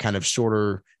 some kind of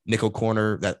shorter nickel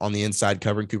corner that on the inside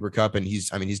covering Cooper Kupp. And he's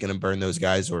going to burn those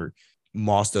guys or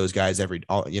moss those guys every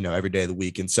day of the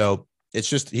week. And so it's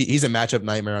just, he's a matchup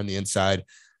nightmare on the inside.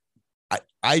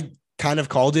 I kind of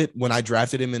called it when I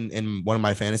drafted him in one of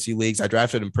my fantasy leagues. I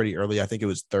drafted him pretty early. I think it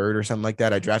was 3rd or something like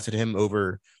that. I drafted him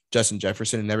over Justin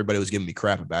Jefferson, and everybody was giving me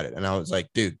crap about it. And I was like,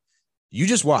 dude, you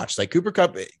just watch. Like, Cooper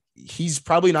Kupp, he's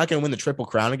probably not going to win the Triple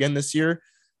Crown again this year,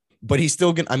 but he's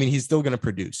still going to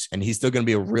produce, and he's still going to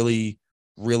be a really,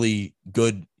 really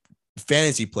good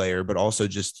fantasy player, but also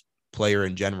just player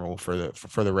in general for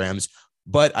the Rams.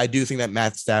 But I do think that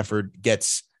Matt Stafford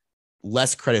gets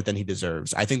less credit than he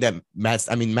deserves. I think that Matt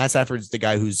Stafford's the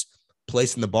guy who's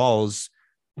placing the balls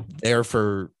there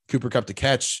for Cooper Kupp to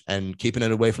catch and keeping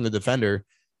it away from the defender.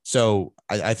 So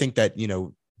I think that,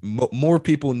 more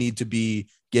people need to be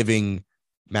giving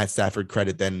Matt Stafford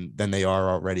credit than they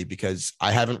are already, because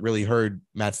I haven't really heard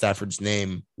Matt Stafford's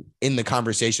name in the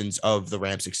conversations of the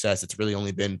Rams' success. It's really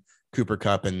only been Cooper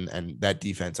Kupp and that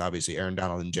defense, obviously Aaron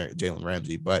Donald and Jalen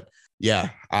Ramsey. But yeah,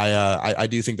 I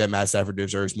do think that Matt Stafford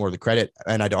deserves more of the credit.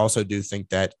 And I also do think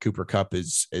that Cooper Kupp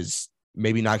is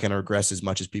maybe not going to regress as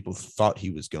much as people thought he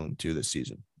was going to this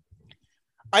season.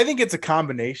 I think it's a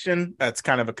combination. That's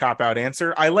kind of a cop-out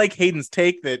answer. I like Hayden's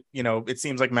take that, it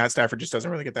seems like Matt Stafford just doesn't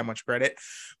really get that much credit,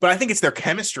 but I think it's their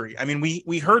chemistry. I mean,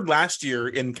 we heard last year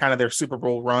in kind of their Super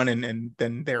Bowl run and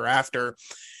then thereafter,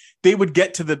 they would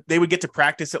get to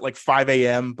practice at like 5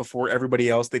 a.m. before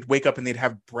everybody else. They'd wake up and they'd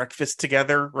have breakfast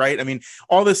together, right? I mean,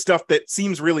 all this stuff that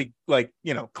seems really like,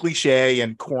 cliche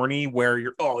and corny, where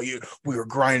we were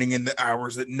grinding in the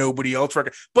hours that nobody else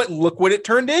record. But look what it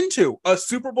turned into: a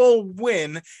Super Bowl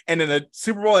win and then a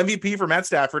Super Bowl MVP for Matt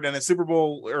Stafford and a Super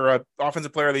Bowl or a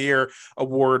Offensive Player of the Year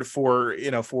award for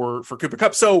Cooper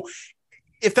Kupp. So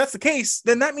if that's the case,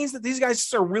 then that means that these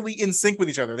guys are really in sync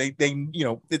with each other. They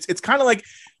it's kind of like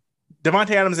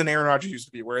Davante Adams and Aaron Rodgers used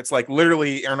to be, where it's like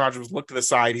literally Aaron Rodgers would look to the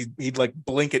side, he'd like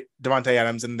blink at Davante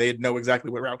Adams, and they'd know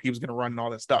exactly what route he was going to run and all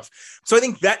that stuff. So I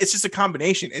think that it's just a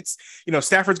combination. It's,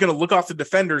 Stafford's going to look off the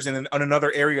defenders on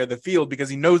another area of the field because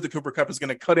he knows that Cooper Kupp is going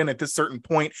to cut in at this certain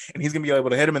point, and he's going to be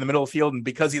able to hit him in the middle of the field. And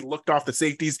because he looked off the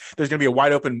safeties, there's going to be a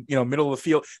wide open, middle of the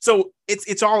field. So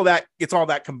it's all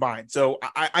that combined. So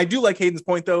I do like Hayden's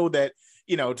point, though, that,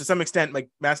 to some extent, like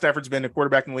Matt Stafford's been a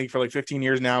quarterback in the league for like 15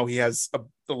 years now. He has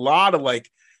a lot of like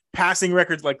passing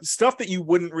records, like stuff that you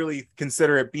wouldn't really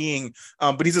consider it being.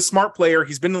 But he's a smart player.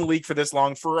 He's been in the league for this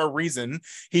long for a reason.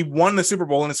 He won the Super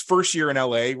Bowl in his first year in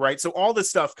LA, right? So all this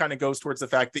stuff kind of goes towards the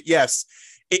fact that, yes,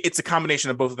 it's a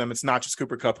combination of both of them. It's not just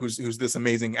Cooper Kupp, who's this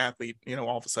amazing athlete,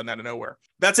 all of a sudden out of nowhere.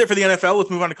 That's it for the NFL. Let's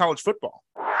move on to college football.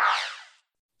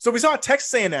 So we saw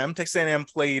Texas A&M. Texas A&M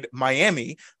played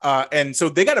Miami, and so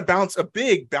they got a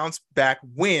big bounce back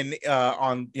win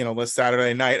on last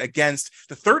Saturday night against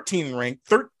the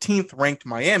 13th ranked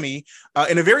Miami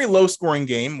in a very low scoring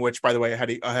game. Which, by the way,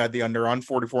 I had the under on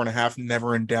 44.5.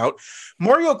 Never in doubt.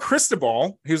 Mario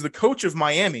Cristobal, who's the coach of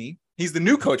Miami. He's the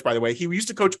new coach, by the way. He used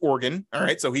to coach Oregon. All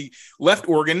right. So he left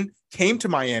Oregon, came to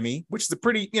Miami, which is a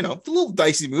pretty, it's a little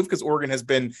dicey move because Oregon has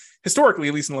been historically,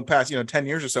 at least in the past, 10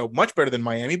 years or so, much better than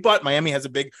Miami. But Miami has a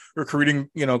big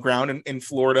recruiting, ground in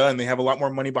Florida, and they have a lot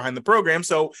more money behind the program.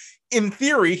 So in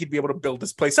theory, he'd be able to build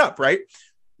this place up. Right.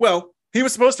 Well, he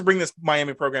was supposed to bring this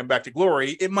Miami program back to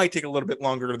glory. It might take a little bit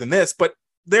longer than this, but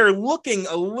they're looking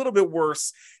a little bit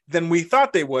worse than we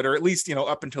thought they would, or at least,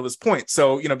 up until this point.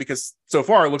 So, because so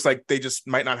far it looks like they just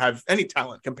might not have any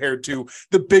talent compared to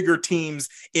the bigger teams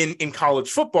in college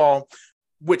football,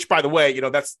 which, by the way,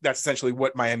 that's essentially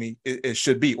what Miami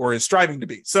should be or is striving to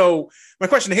be. So my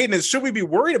question to Hayden is, should we be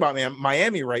worried about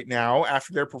Miami right now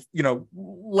after their,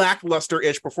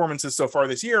 lackluster-ish performances so far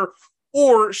this year?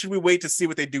 Or should we wait to see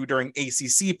what they do during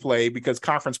ACC play, because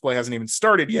conference play hasn't even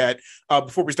started yet,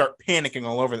 before we start panicking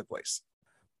all over the place?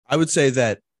 I would say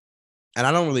that, and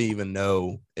I don't really even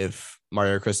know if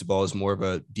Mario Cristobal is more of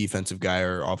a defensive guy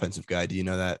or offensive guy. Do you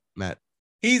know that, Matt?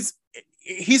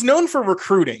 He's known for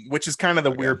recruiting, which is kind of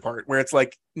the weird part, where it's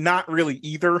like not really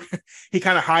either. He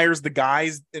kind of hires the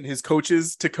guys and his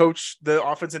coaches to coach the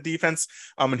offense and defense,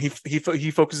 and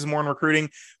he focuses more on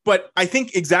recruiting. But I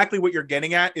think exactly what you're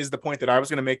getting at is the point that I was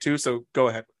going to make too. So go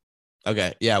ahead.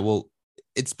 Okay, yeah. Well,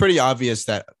 it's pretty obvious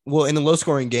that in a low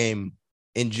scoring game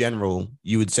in general,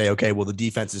 you would say, okay, well, the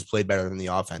defenses played better than the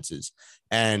offenses,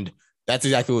 and that's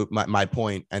exactly what my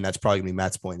point, and that's probably gonna be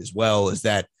Matt's point as well, is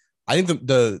that I think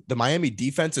the Miami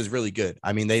defense is really good.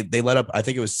 I mean, they let up, I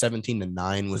think it was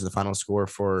 17-9 was the final score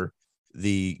for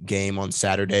the game on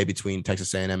Saturday between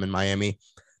Texas A&M and Miami.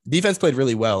 Defense played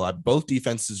really well. Both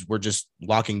defenses were just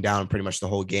locking down pretty much the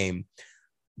whole game.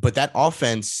 But that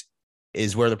offense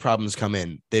is where the problems come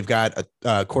in. They've got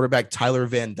a quarterback, Tyler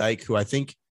Van Dyke, who I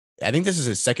think this is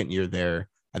his second year there.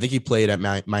 I think he played at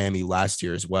Miami last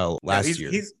year as well.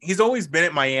 He's always been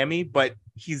at Miami, but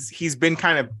he's been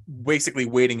kind of basically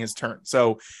waiting his turn.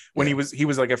 So when he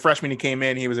was like a freshman, he came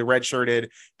in, he was a redshirted.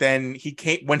 Then he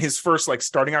came when his first like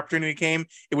starting opportunity came.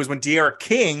 It was when D'Eriq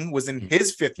King was in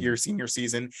his fifth year senior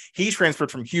season. He transferred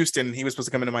from Houston. He was supposed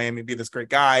to come into Miami and be this great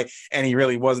guy, and he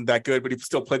really wasn't that good. But he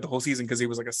still played the whole season because he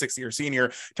was like a 6th year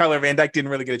senior. Tyler Van Dyke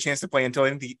didn't really get a chance to play until I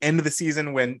think the end of the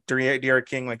season when D'Eriq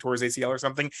King like tore his ACL or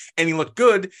something, and he looked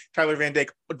good. Tyler Van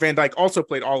Dyke also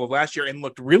played all of last year and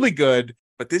looked really good.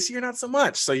 But this year, not so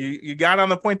much. So you got on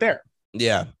the point there.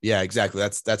 Yeah, exactly.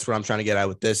 That's what I'm trying to get at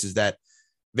with this is that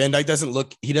Van Dyke doesn't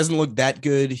look that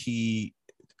good.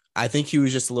 I think he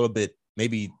was just a little bit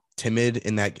maybe timid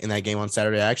in that game on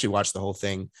Saturday. I actually watched the whole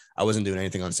thing. I wasn't doing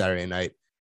anything on Saturday night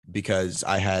because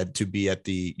I had to be at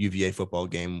the UVA football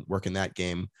game, working that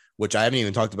game, which I haven't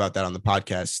even talked about that on the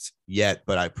podcast yet,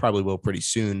 but I probably will pretty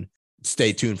soon.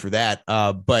 Stay tuned for that.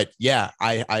 But yeah,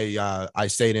 I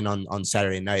stayed in on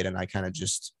Saturday night and I kind of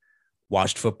just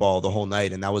watched football the whole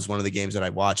night. And that was one of the games that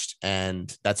I watched.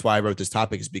 And that's why I wrote this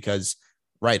topic, is because,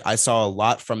 right, I saw a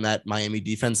lot from that Miami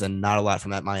defense and not a lot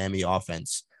from that Miami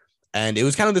offense. And it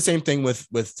was kind of the same thing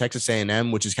with Texas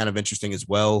A&M, which is kind of interesting as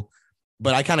well.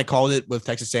 But I kind of called it with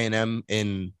Texas A&M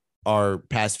in our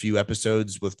past few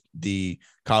episodes with the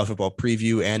college football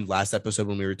preview and last episode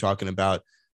when we were talking about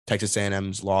Texas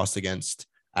A&M's loss against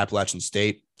Appalachian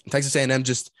State. Texas A&M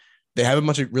they have a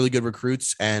bunch of really good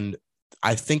recruits, and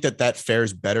I think that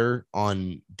fares better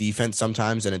on defense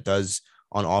sometimes than it does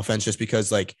on offense, just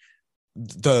because like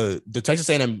the Texas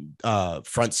A&M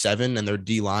front seven and their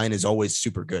D line is always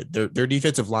super good. Their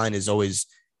defensive line is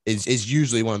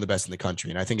usually one of the best in the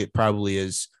country, and I think it probably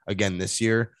is again this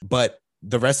year. But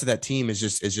the rest of that team is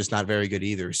just not very good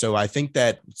either. So I think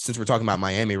that since we're talking about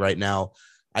Miami right now,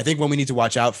 I think what we need to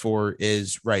watch out for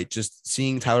is, right, just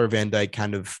seeing Tyler Van Dyke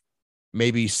kind of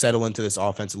maybe settle into this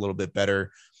offense a little bit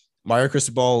better. Mario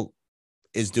Cristobal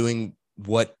is doing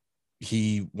what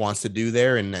he wants to do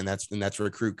there, and that's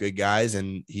recruit good guys,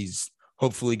 and he's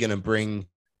hopefully going to bring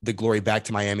the glory back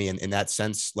to Miami in that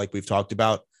sense, like we've talked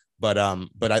about. But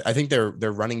I think their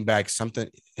running back,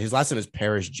 his last name is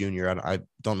Parrish Jr. I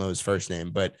don't know his first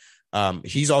name, but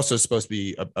he's also supposed to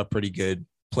be a pretty good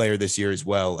player this year as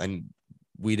well, and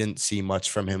we didn't see much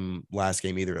from him last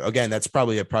game either. Again, that's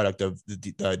probably a product of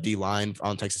the D line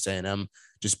on Texas A&M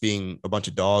just being a bunch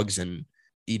of dogs and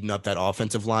eating up that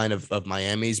offensive line of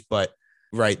Miami's. But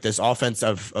right, this offense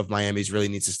of Miami's really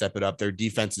needs to step it up. Their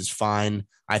defense is fine.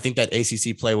 I think that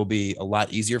ACC play will be a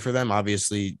lot easier for them.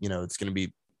 Obviously, it's going to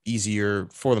be easier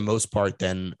for the most part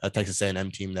than a Texas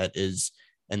A&M team that is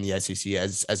in the SEC.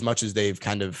 As much as they've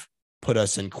kind of put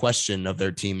us in question of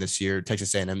their team this year,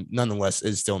 Texas A&M nonetheless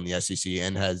is still in the SEC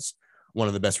and has one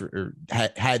of the best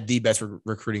had the best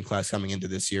recruiting class coming into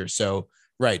this year. So,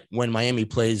 right, when Miami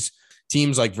plays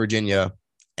teams like Virginia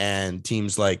and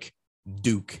teams like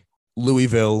Duke,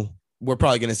 Louisville, we're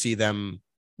probably going to see them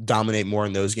dominate more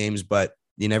in those games, but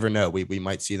you never know. We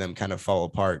might see them kind of fall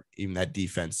apart, even that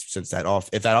defense, since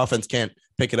if that offense can't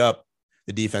pick it up,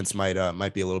 the defense might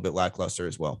be a little bit lackluster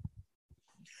as well.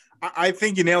 I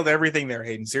think you nailed everything there,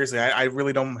 Hayden. Seriously, I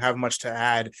really don't have much to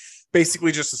add.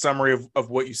 Basically, just a summary of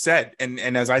what you said. And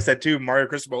as I said, too, Mario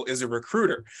Cristobal is a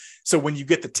recruiter. So when you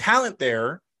get the talent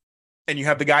there and you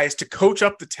have the guys to coach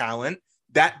up the talent,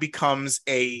 that becomes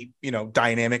a,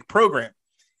 dynamic program.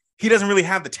 He doesn't really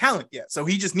have the talent yet. So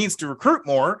he just needs to recruit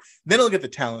more. Then he'll get the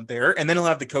talent there, and then he'll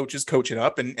have the coaches coach it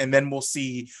up. And then we'll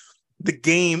see the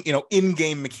game,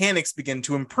 in-game mechanics begin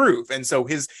to improve. And so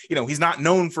he's not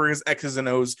known for his X's and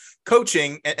O's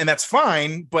coaching, and that's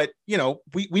fine, but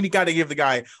we got to give the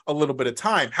guy a little bit of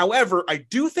time. However, I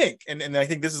do think, and I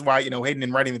think this is why, Hayden,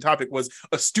 in writing the topic, was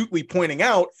astutely pointing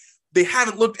out they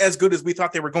haven't looked as good as we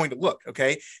thought they were going to look.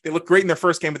 Okay. They looked great in their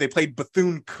first game, but they played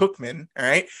Bethune-Cookman. All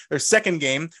right. Their second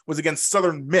game was against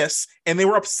Southern Miss, and they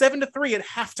were up 7-3 at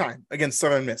halftime against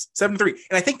Southern Miss, 7-3.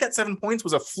 And I think that 7 points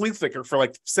was a flea flicker for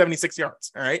like 76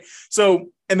 yards. All right.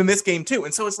 So, and then this game too.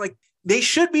 And so it's like, they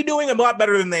should be doing a lot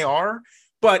better than they are.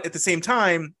 But at the same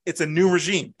time, it's a new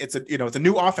regime. It's a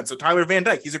new offense. So Tyler Van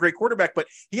Dyke, he's a great quarterback, but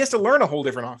he has to learn a whole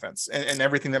different offense and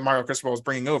everything that Mario Cristobal is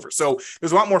bringing over. So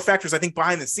there's a lot more factors, I think,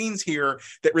 behind the scenes here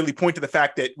that really point to the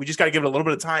fact that we just got to give it a little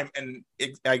bit of time. And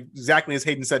exactly as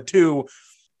Hayden said too,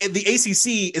 the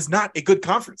ACC is not a good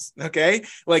conference. Okay.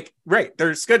 Like, right.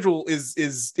 Their schedule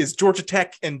is Georgia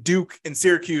Tech and Duke and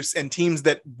Syracuse and teams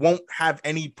that won't have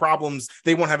any problems.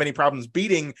 They won't have any problems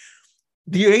beating.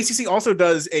 The ACC also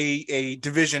does a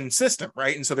division system,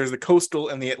 right? And so there's the Coastal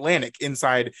and the Atlantic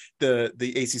inside the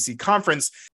ACC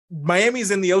conference. Miami's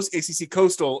in the ACC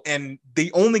Coastal, and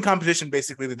the only competition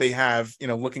basically that they have,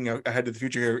 looking ahead to the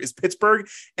future here, is Pittsburgh,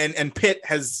 and Pitt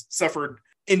has suffered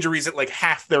injuries at like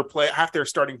half their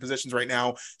starting positions right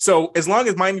now. So as long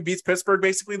as Miami beats Pittsburgh,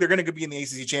 basically they're going to be in the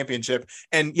ACC championship.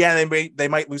 And yeah, they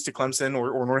might lose to Clemson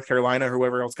or North Carolina or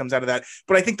whoever else comes out of that.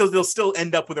 But I think they'll still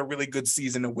end up with a really good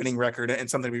season, a winning record, and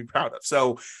something to be proud of.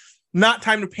 So not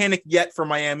time to panic yet for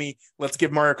Miami. Let's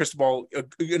give Mario Cristobal a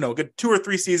good 2 or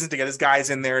 3 seasons to get his guys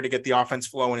in there to get the offense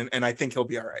flowing, and I think he'll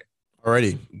be all right.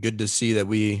 Alrighty, good to see that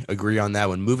we agree on that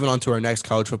one. Moving on to our next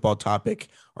college football topic,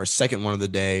 our second one of the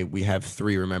day. We have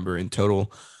 3, remember, in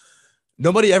total.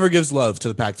 Nobody ever gives love to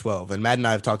the Pac-12, and Matt and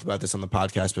I have talked about this on the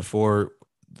podcast before.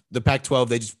 The Pac-12,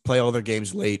 they just play all their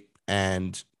games late,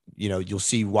 and you'll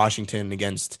see Washington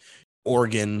against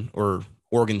Oregon or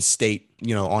Oregon State,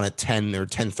 on at 10 or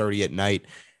 10:30 at night,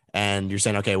 and you're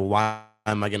saying, okay, well, why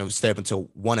am I going to stay up until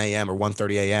 1 a.m. or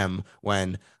 1:30 a.m.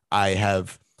 when I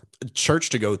have church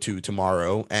to go to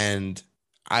tomorrow, and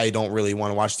I don't really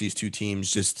want to watch these two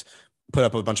teams just put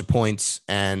up a bunch of points,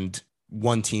 and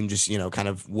one team just, kind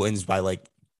of wins by like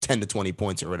 10 to 20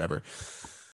 points or whatever.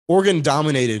 Oregon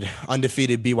dominated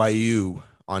undefeated BYU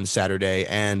on Saturday,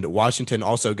 and Washington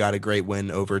also got a great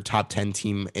win over top 10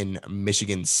 team in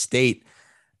Michigan State.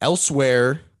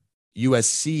 Elsewhere,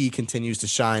 USC continues to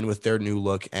shine with their new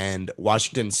look, and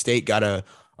Washington State got a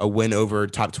win over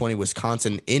top 20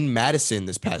 Wisconsin in Madison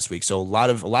this past week. So a lot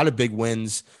of big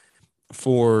wins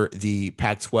for the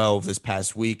Pac-12 this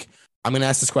past week. I'm going to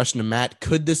ask this question to Matt.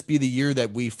 Could this be the year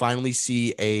that we finally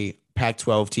see a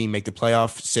Pac-12 team make the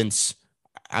playoff since,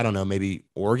 I don't know, maybe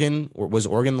Oregon? Or was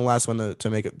Oregon the last one to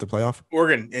make it the playoff?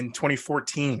 Oregon in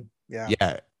 2014.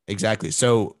 Yeah, exactly.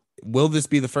 So will this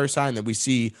be the first time that we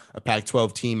see a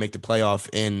Pac-12 team make the playoff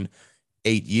in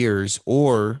 8 years,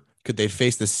 or could they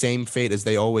face the same fate as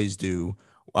they always do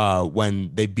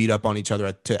when they beat up on each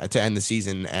other to end the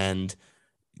season and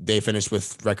they finish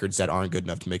with records that aren't good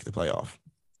enough to make the playoff?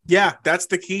 Yeah, that's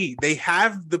the key. They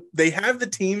have the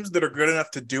teams that are good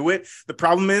enough to do it. The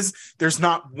problem is there's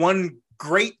not one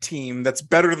great team that's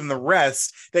better than the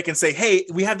rest that can say, hey,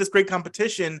 we have this great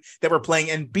competition that we're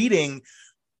playing and beating.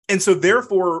 And so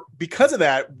therefore, because of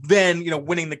that, then,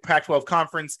 winning the Pac-12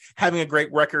 conference, having a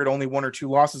great record, only 1 or 2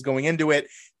 losses going into it,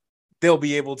 they'll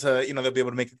be able to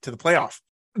make it to the playoff.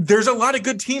 There's a lot of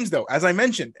good teams though, as I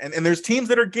mentioned, and there's teams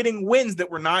that are getting wins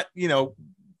that we're not,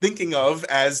 thinking of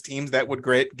as teams that would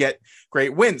get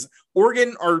great wins.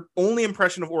 Oregon, our only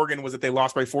impression of Oregon was that they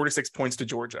lost by 4-6 points to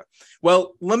Georgia.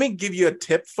 Well, let me give you a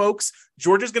tip, folks.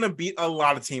 Georgia's going to beat a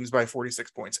lot of teams by 46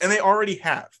 points, and they already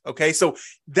have. Okay, so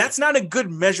that's not a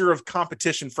good measure of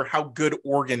competition for how good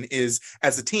Oregon is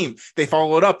as a team. They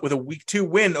followed up with a week 2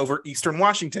 win over Eastern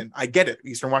Washington. I get it.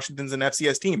 Eastern Washington's an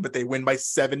FCS team, but they win by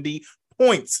 70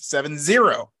 points,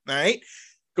 7-0. All right.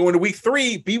 Going to week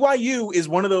 3, BYU is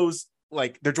one of those,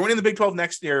 like, they're joining the Big 12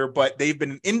 next year, but they've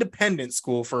been an independent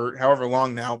school for however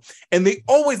long now, and they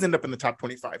always end up in the top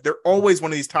 25. They're always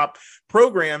one of these top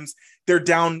programs. They're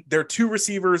down their 2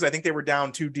 receivers. I think they were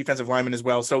down 2 defensive linemen as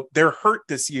well. So they're hurt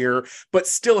this year, but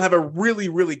still have a really,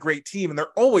 really great team, and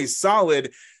they're always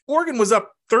solid. Oregon was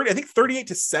up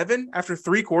 38-7 after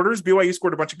 3 quarters. BYU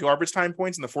scored a bunch of garbage time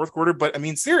points in the 4th quarter, but I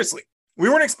mean, seriously, we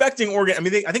weren't expecting Oregon. I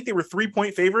mean, I think they were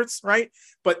 3-point favorites, right?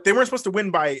 But they weren't supposed to win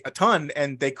by a ton,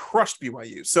 and they crushed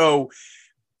BYU. So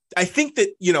I think that,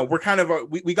 we're kind of,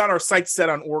 we got our sights set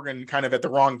on Oregon kind of at the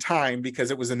wrong time because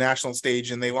it was a national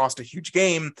stage and they lost a huge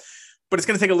game. But it's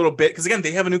going to take a little bit because, again,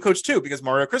 they have a new coach too, because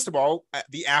Mario Cristobal,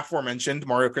 the aforementioned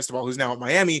Mario Cristobal, who's now at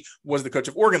Miami, was the coach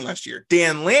of Oregon last year.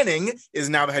 Dan Lanning is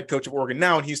now the head coach of Oregon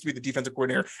now, and he used to be the defensive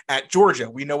coordinator at Georgia.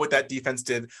 We know what that defense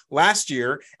did last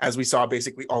year, as we saw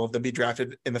basically all of them be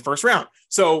drafted in the first round.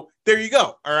 So there you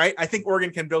go. All right. I think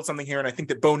Oregon can build something here, and I think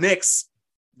that Bo Nix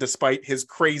despite his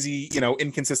crazy,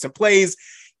 inconsistent plays.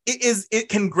 It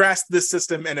can grasp this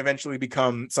system and eventually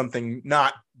become something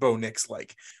not Bo Nix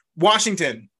like.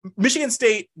 Washington, Michigan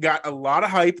State got a lot of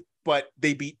hype, but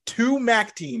they beat two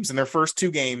MAC teams in their first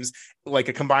two games, like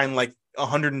a combined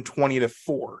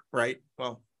 120-4, right?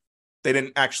 Well, they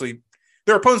didn't actually.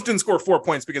 Their opponents didn't score 4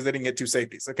 points because they didn't get two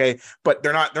safeties. Okay. But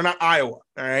they're not Iowa. All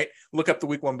right. Look up the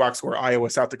week 1 box score, Iowa,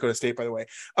 South Dakota State, by the way.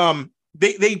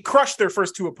 They crushed their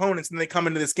first two opponents, and they come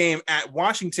into this game at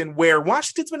Washington, where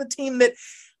Washington's been a team that a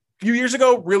few years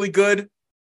ago, really good,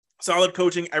 solid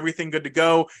coaching, everything good to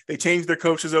go. They changed their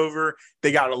coaches over.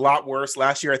 They got a lot worse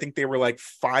last year. I think they were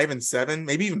 5-7,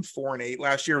 maybe even 4-8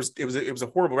 last year. It was a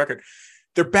horrible record.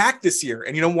 They're back this year.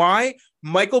 And you know why?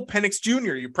 Michael Penix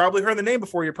Jr. You probably heard the name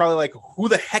before. You're probably like, who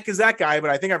the heck is that guy? But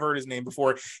I think I've heard his name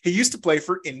before. He used to play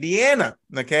for Indiana.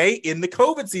 Okay. In the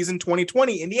COVID season,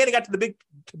 2020, Indiana got to the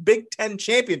Big Ten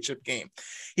championship game.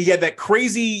 He had that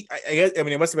crazy, I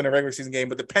mean, it must've been a regular season game,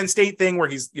 but the Penn State thing where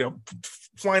he's,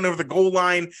 flying over the goal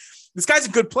line. This guy's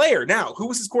a good player. Now, who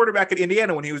was his quarterback at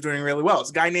Indiana when he was doing really well? It's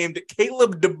a guy named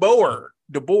Caleb DeBoer,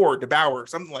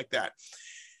 something like that.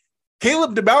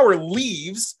 Caleb DeBoer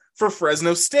leaves for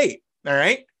Fresno State. All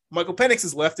right. Michael Penix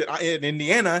is left in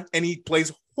Indiana, and he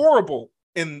plays horrible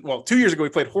 2 years ago. He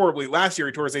played horribly. Last year,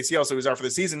 he tore his ACL, so he was out for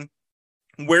the season.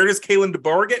 Where does Caleb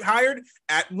DeBoer get hired?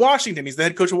 At Washington. He's the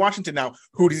head coach of Washington now.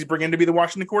 Who does he bring in to be the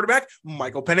Washington quarterback?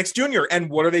 Michael Penix Jr. And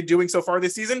what are they doing so far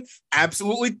this season?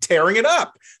 Absolutely tearing it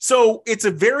up. So it's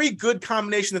a very good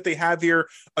combination that they have here.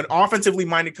 An offensively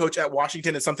minded coach at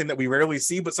Washington is something that we rarely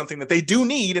see, but something that they do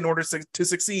need in order to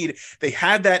succeed. They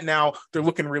had that now. They're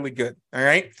looking really good. All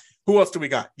right. Who else do we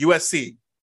got? USC.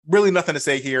 Really nothing to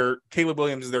say here. Caleb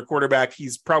Williams is their quarterback.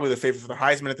 He's probably the favorite for the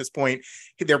Heisman at this point.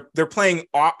 They're playing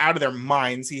out of their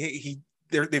minds.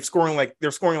 They're scoring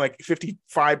like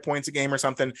 55 points a game or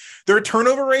something. Their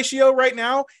turnover ratio right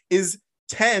now is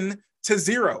 10-0.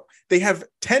 They have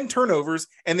 10 turnovers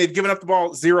and they've given up the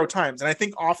ball 0 times. And I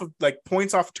think off of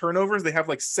points off turnovers, they have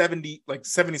 70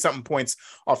 something points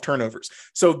off turnovers.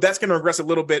 So that's going to regress a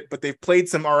little bit, but they've played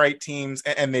some all right teams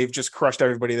and they've just crushed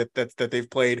everybody that they've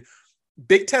played.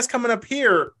 Big test coming up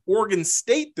here, Oregon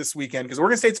State this weekend, because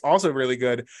Oregon State's also really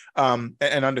good and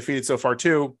undefeated so far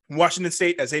too. Washington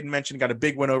State, as Hayden mentioned, got a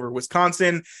big win over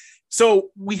Wisconsin. So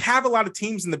we have a lot of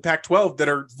teams in the Pac-12 that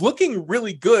are looking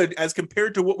really good as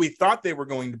compared to what we thought they were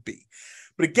going to be.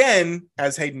 But again,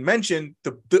 as Hayden mentioned,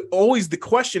 always the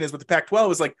question is with the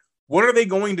Pac-12 is what are they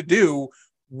going to do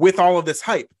with all of this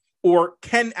hype? Or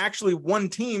can actually one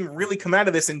team really come out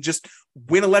of this and just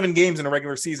win 11 games in a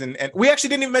regular season? And we actually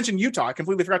didn't even mention Utah. I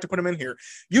completely forgot to put them in here.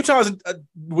 Utah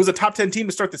was a top 10 team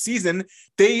to start the season.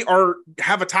 They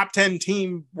have a top 10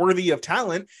 team worthy of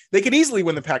talent. They could easily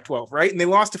win the Pac-12, right? And they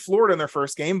lost to Florida in their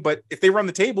first game, but if they run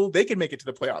the table, they could make it to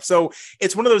the playoffs. So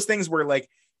it's one of those things where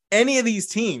any of these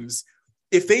teams,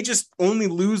 if they just only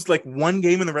lose one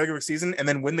game in the regular season and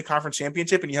then win the conference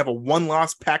championship and you have a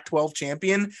one-loss Pac-12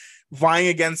 champion vying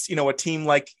against, a team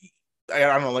like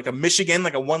a Michigan,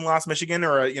 a one-loss Michigan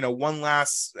or a,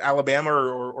 one-loss Alabama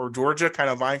or Georgia kind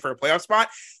of vying for a playoff spot,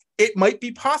 it might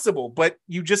be possible, but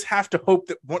you just have to hope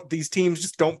that these teams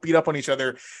just don't beat up on each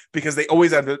other because they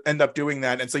always end up doing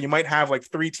that. And so you might have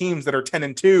 3 teams that are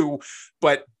 10-2,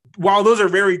 but while those are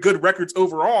very good records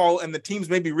overall, and the teams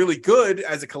may be really good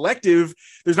as a collective,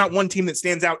 there's not one team that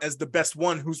stands out as the best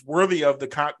one who's worthy of the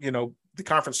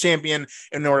conference champion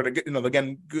in order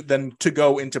to then to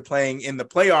go into playing in the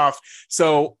playoff.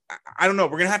 So I don't know.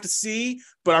 We're going to have to see,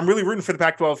 but I'm really rooting for the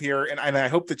Pac-12 here. And I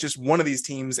hope that just one of these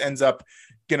teams ends up,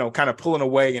 kind of pulling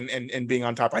away and being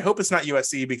on top. I hope it's not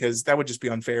USC because that would just be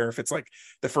unfair if it's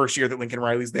the first year that Lincoln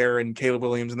Riley's there and Caleb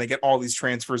Williams and they get all these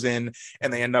transfers in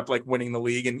and they end up winning the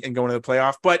league and going to the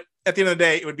playoff. But at the end of the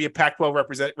day, it would be a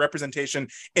Pac-12 representation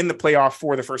in the playoff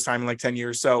for the first time in 10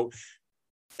 years. So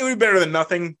it would be better than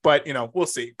nothing, but we'll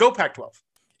see. Go Pac-12.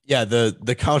 Yeah,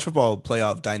 the college football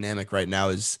playoff dynamic right now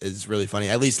is really funny.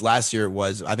 At least last year it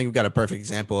was. I think we've got a perfect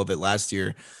example of it last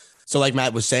year. So like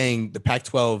Matt was saying, the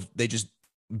Pac-12, they just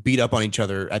beat up on each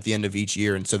other at the end of each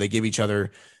year. And so they give each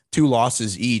other 2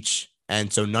 losses each.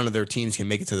 And so none of their teams can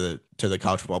make it to the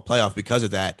college football playoff because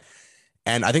of that.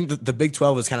 And I think the Big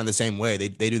 12 is kind of the same way.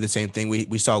 They do the same thing.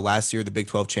 We saw last year, the Big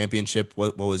 12 championship.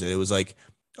 What was it? It was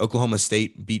Oklahoma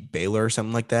State beat Baylor or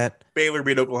something like that. Baylor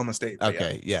beat Oklahoma State.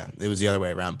 Okay. Yeah. It was the other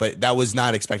way around, but that was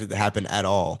not expected to happen at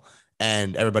all.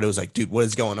 And everybody was like, dude, what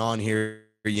is going on here?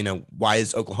 Why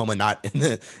is Oklahoma not in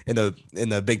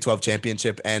the Big 12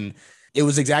 championship? And it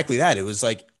was exactly that. It was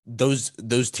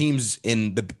those teams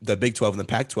in the Big 12 and the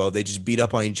Pac-12, they just beat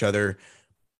up on each other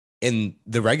in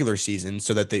the regular season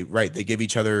so that they give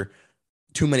each other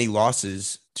too many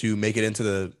losses to make it into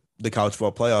the college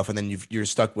football playoff, and then you're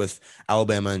stuck with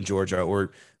Alabama and Georgia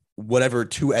or whatever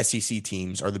two SEC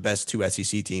teams are the best two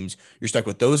SEC teams. You're stuck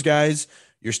with those guys.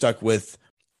 You're stuck with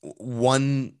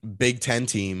one Big Ten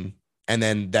team. And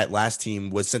then that last team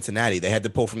was Cincinnati. They had to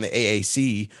pull from the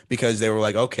AAC because they were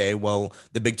like, okay, well,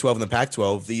 the Big 12 and the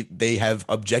Pac-12, they have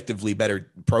objectively better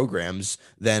programs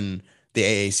than the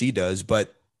AAC does,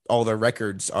 but all their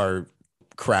records are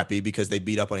crappy because they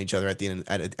beat up on each other at the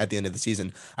end of the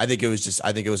season. I think it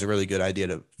was a really good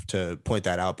idea to point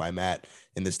that out by Matt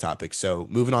in this topic. So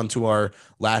moving on to our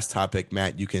last topic,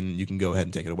 Matt, you can go ahead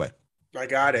and take it away. I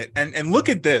got it. And look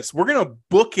at this. We're going to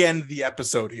bookend the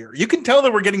episode here. You can tell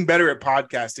that we're getting better at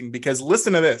podcasting because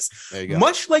listen to this. There you go.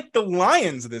 Much like the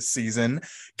Lions this season,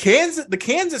 the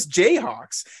Kansas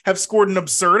Jayhawks have scored an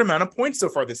absurd amount of points so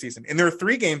far this season. In their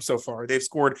 3 games so far, they've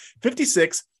scored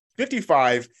 56,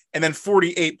 55, and then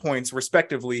 48 points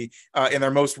respectively in their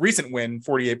most recent win,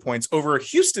 48 points over a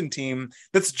Houston team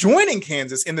that's joining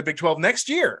Kansas in the Big 12 next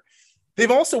year. They've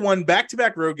also won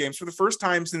back-to-back road games for the first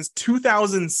time since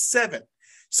 2007.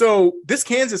 So this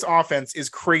Kansas offense is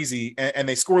crazy, and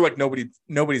they score like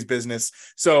nobody's business.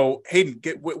 So Hayden,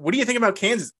 what do you think about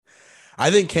Kansas? I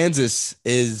think Kansas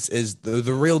is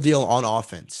the real deal on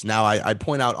offense. Now, I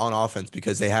point out on offense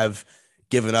because they have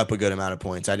given up a good amount of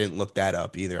points. I didn't look that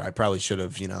up either. I probably should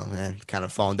have, kind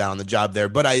of fallen down on the job there.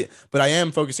 But I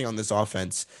am focusing on this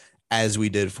offense as we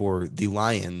did for the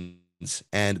Lions,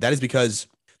 and that is because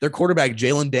their quarterback,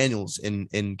 Jalen Daniels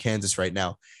in Kansas right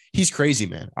now, he's crazy,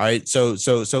 man. All right. So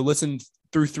listen,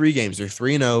 through 3 games, they're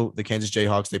 3-0, the Kansas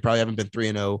Jayhawks. They probably haven't been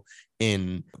 3-0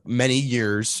 in many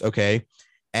years. Okay.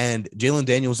 And Jalen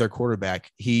Daniels, their quarterback,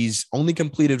 he's only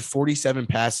completed 47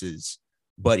 passes,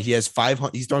 but he has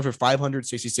he's thrown for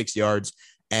 566 yards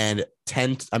and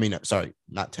 10. I mean, sorry,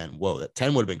 not 10. Whoa, that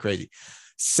 10 would have been crazy.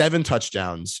 7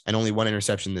 touchdowns and only 1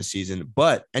 interception this season.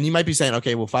 And you might be saying,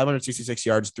 okay, well, 566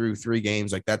 yards through 3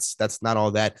 games, like that's not all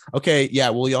that. Okay,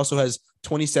 yeah, well, he also has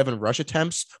 27 rush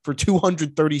attempts for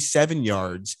 237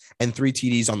 yards and 3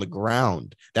 TDs on the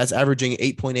ground. That's averaging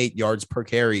 8.8 yards per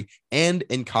carry. And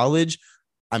in college,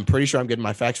 I'm pretty sure I'm getting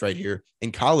my facts right here.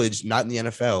 In college, not in the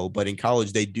NFL, but in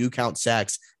college, they do count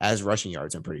sacks as rushing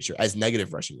yards, I'm pretty sure, as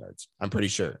negative rushing yards. I'm pretty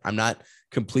sure. I'm not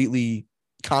completely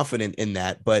confident in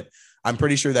that, but I'm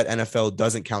pretty sure that NFL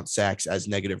doesn't count sacks as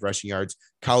negative rushing yards.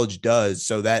 College does.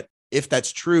 So that if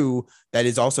that's true, that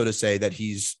is also to say that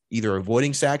he's either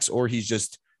avoiding sacks or he's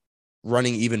just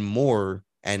running even more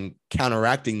and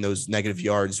counteracting those negative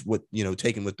yards with,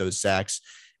 taken with those sacks.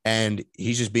 And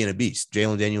he's just being a beast.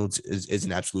 Jalen Daniels is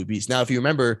an absolute beast. Now, if you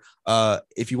remember,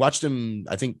 if you watched him,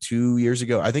 I think 2 years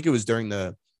ago, I think it was during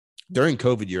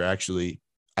COVID year, actually.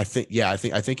 I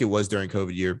think it was during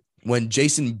COVID year when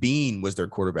Jason Bean was their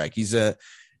quarterback. He's built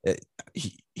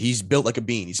like a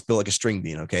bean. He's built like a string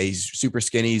bean. Okay. He's super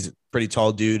skinny. He's a pretty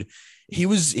tall dude. He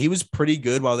was pretty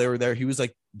good while they were there. He was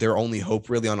like their only hope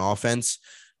really on offense.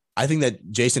 I think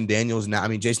that Jay Lund,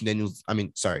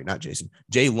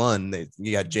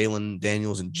 you got Jalen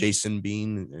Daniels and Jason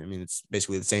Bean. I mean, it's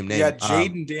basically the same name. Yeah.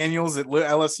 Jaden Daniels at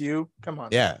LSU. Come on.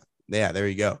 Yeah. There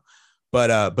you go.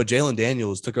 But Jalen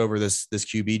Daniels took over this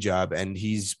QB job, and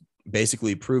he's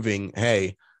basically proving,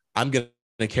 hey, I'm going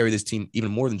to carry this team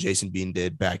even more than Jason Bean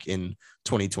did back in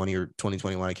 2020 or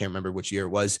 2021. I can't remember which year it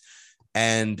was.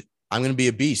 And I'm going to be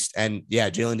a beast. And yeah,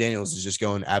 Jalen Daniels is just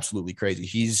going absolutely crazy.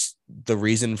 He's the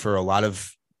reason for a lot of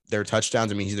their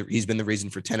touchdowns. I mean, he's been the reason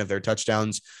for 10 of their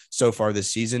touchdowns so far this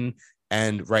season.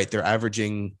 And right, they're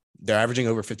averaging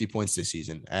over 50 points this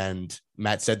season. And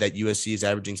Matt said that USC is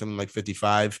averaging something like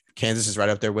 55. Kansas is right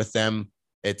up there with them.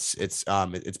 It's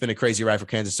been a crazy ride for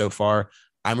Kansas so far.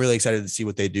 I'm really excited to see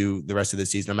what they do the rest of the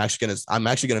season. I'm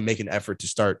actually gonna make an effort to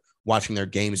start watching their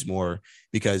games more,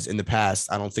 because in the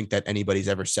past, I don't think that anybody's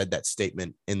ever said that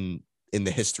statement in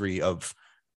the history of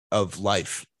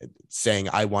life, saying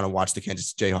I want to watch the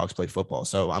Kansas Jayhawks play football.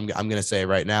 So I'm gonna say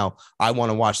right now, I want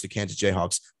to watch the Kansas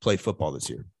Jayhawks play football this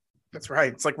year. That's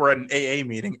right. It's like we're at an AA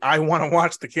meeting. I want to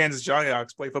watch the Kansas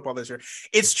Jayhawks play football this year.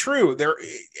 It's true.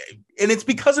 And it's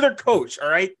because of their coach. All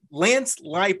right. Lance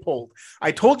Leipold.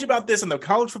 I told you about this in the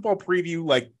college football preview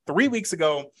like 3 weeks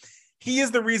ago. He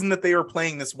is the reason that they are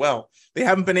playing this well. They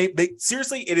haven't been able.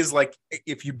 Seriously, it is like,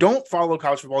 if you don't follow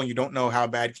college football and you don't know how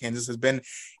bad Kansas has been,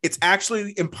 it's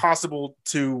actually impossible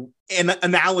to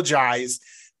analogize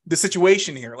the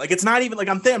situation here. Like, it's not even like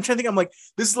I'm trying to think. I'm like,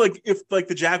 this is like if like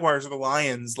the Jaguars or the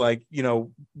Lions, like,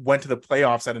 went to the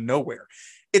playoffs out of nowhere.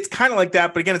 It's kind of like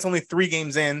that, but again, it's only 3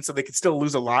 games in, so they could still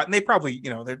lose a lot. And they probably,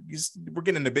 we're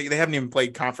getting into big. They haven't even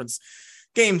played conference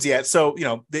games yet, so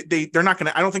they're not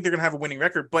gonna. I don't think they're gonna have a winning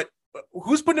record. But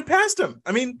who's putting it past them?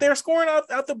 I mean, they're scoring out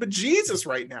the bejesus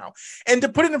right now. And to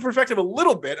put it in perspective a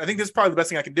little bit, I think this is probably the best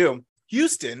thing I can do.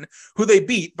 Houston, who they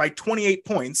beat by 28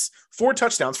 points, 4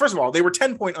 touchdowns. First of all, they were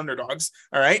 10-point underdogs.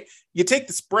 All right. You take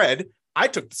the spread. I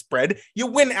took the spread. You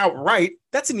win outright.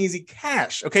 That's an easy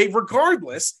cash. Okay.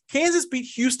 Regardless, Kansas beat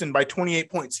Houston by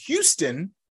 28 points.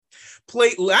 Houston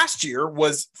played last year,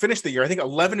 finished the year, I think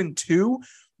 11-2.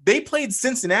 They played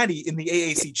Cincinnati in the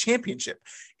AAC championship.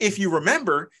 If you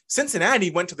remember,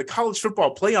 Cincinnati went to the college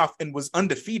football playoff and was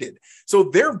undefeated. So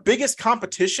their biggest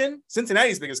competition,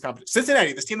 Cincinnati's biggest competition,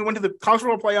 Cincinnati, this team that went to the college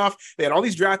football playoff, they had all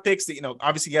these draft picks that,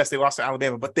 obviously, yes, they lost to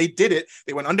Alabama, but they did it.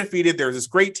 They went undefeated. There was this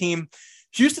great team.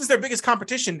 Houston's their biggest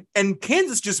competition, and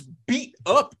Kansas just beat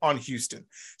up on Houston.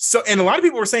 So, and a lot of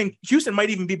people were saying Houston might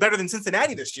even be better than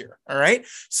Cincinnati this year. All right.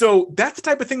 So that's the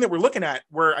type of thing that we're looking at,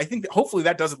 where I think that hopefully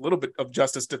that does a little bit of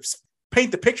justice to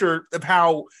paint the picture of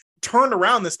how turned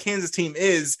around this Kansas team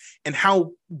is and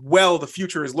how well the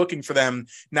future is looking for them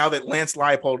now that Lance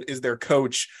Leipold is their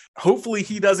coach. Hopefully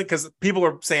he doesn't, because people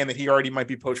are saying that he already might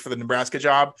be poached for the Nebraska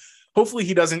job. Hopefully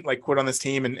he doesn't quit on this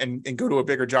team and go to a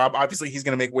bigger job. Obviously he's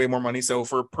going to make way more money. So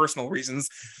for personal reasons,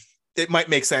 it might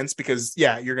make sense because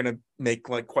you're going to make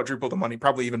quadruple the money,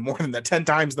 probably even more than that, 10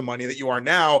 times the money that you are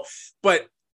now. But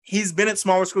he's been at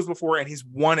smaller schools before and he's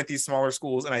won at these smaller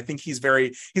schools. And I think he's a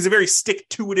very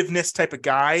stick-to-itiveness type of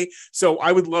guy. So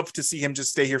I would love to see him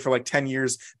just stay here for 10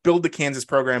 years, build the Kansas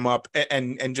program up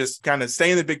and just kind of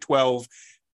stay in the Big 12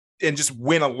 and just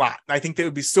win a lot. I think that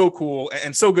would be so cool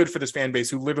and so good for this fan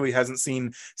base who literally hasn't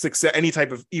seen success, any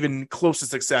type of even close to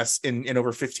success in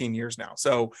over 15 years now.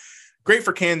 So great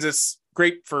for Kansas.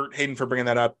 Great for Hayden for bringing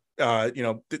that up.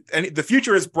 The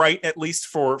future is bright, at least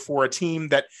for a team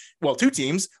that, two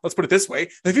teams, let's put it this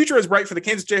way. The future is bright for the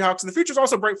Kansas Jayhawks, and the future is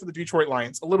also bright for the Detroit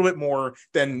Lions, a little bit more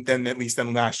than at least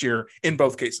than last year in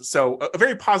both cases. So a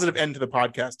very positive end to the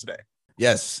podcast today.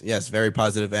 Yes, very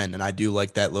positive end. And I do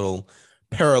like that little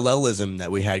parallelism that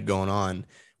we had going on.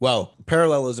 Well,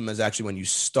 parallelism is actually when you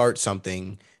start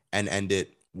something and end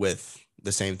it with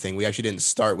the same thing. We actually didn't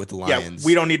start with the Lions. Yeah,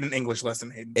 we don't need an English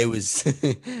lesson, Hayden. It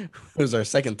was our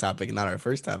second topic, not our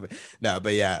first topic. No,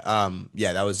 but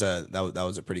that was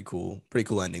a pretty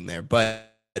cool ending there.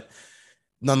 But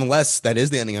nonetheless, that is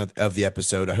the ending of the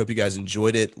episode. I hope you guys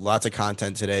enjoyed it. Lots of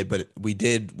content today, but we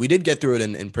did get through it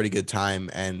in pretty good time,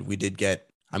 and we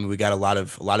got a lot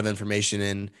of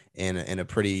information in a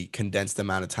pretty condensed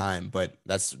amount of time, but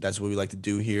that's what we like to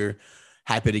do here.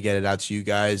 Happy to get it out to you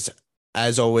guys.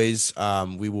 As always,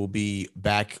 we will be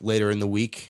back later in the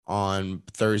week on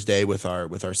Thursday with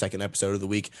our second episode of the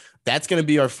week. That's going to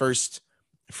be our first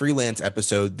freelance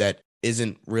episode that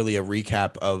isn't really a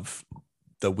recap of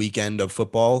the weekend of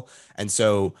football. And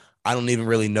so I don't even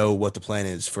really know what the plan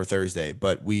is for Thursday,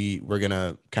 but we're going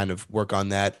to kind of work on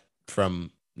that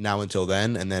from now until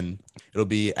then, and then it'll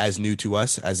be as new to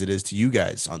us as it is to you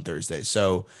guys on Thursday.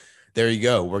 So there you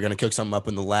go. We're going to cook something up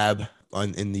in the lab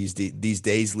in these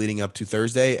days leading up to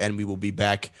Thursday, and we will be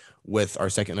back with our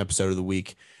second episode of the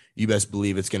week. You best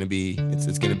believe it's going to be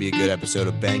a good episode,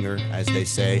 a banger, as they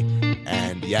say.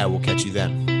 And we'll catch you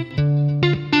then.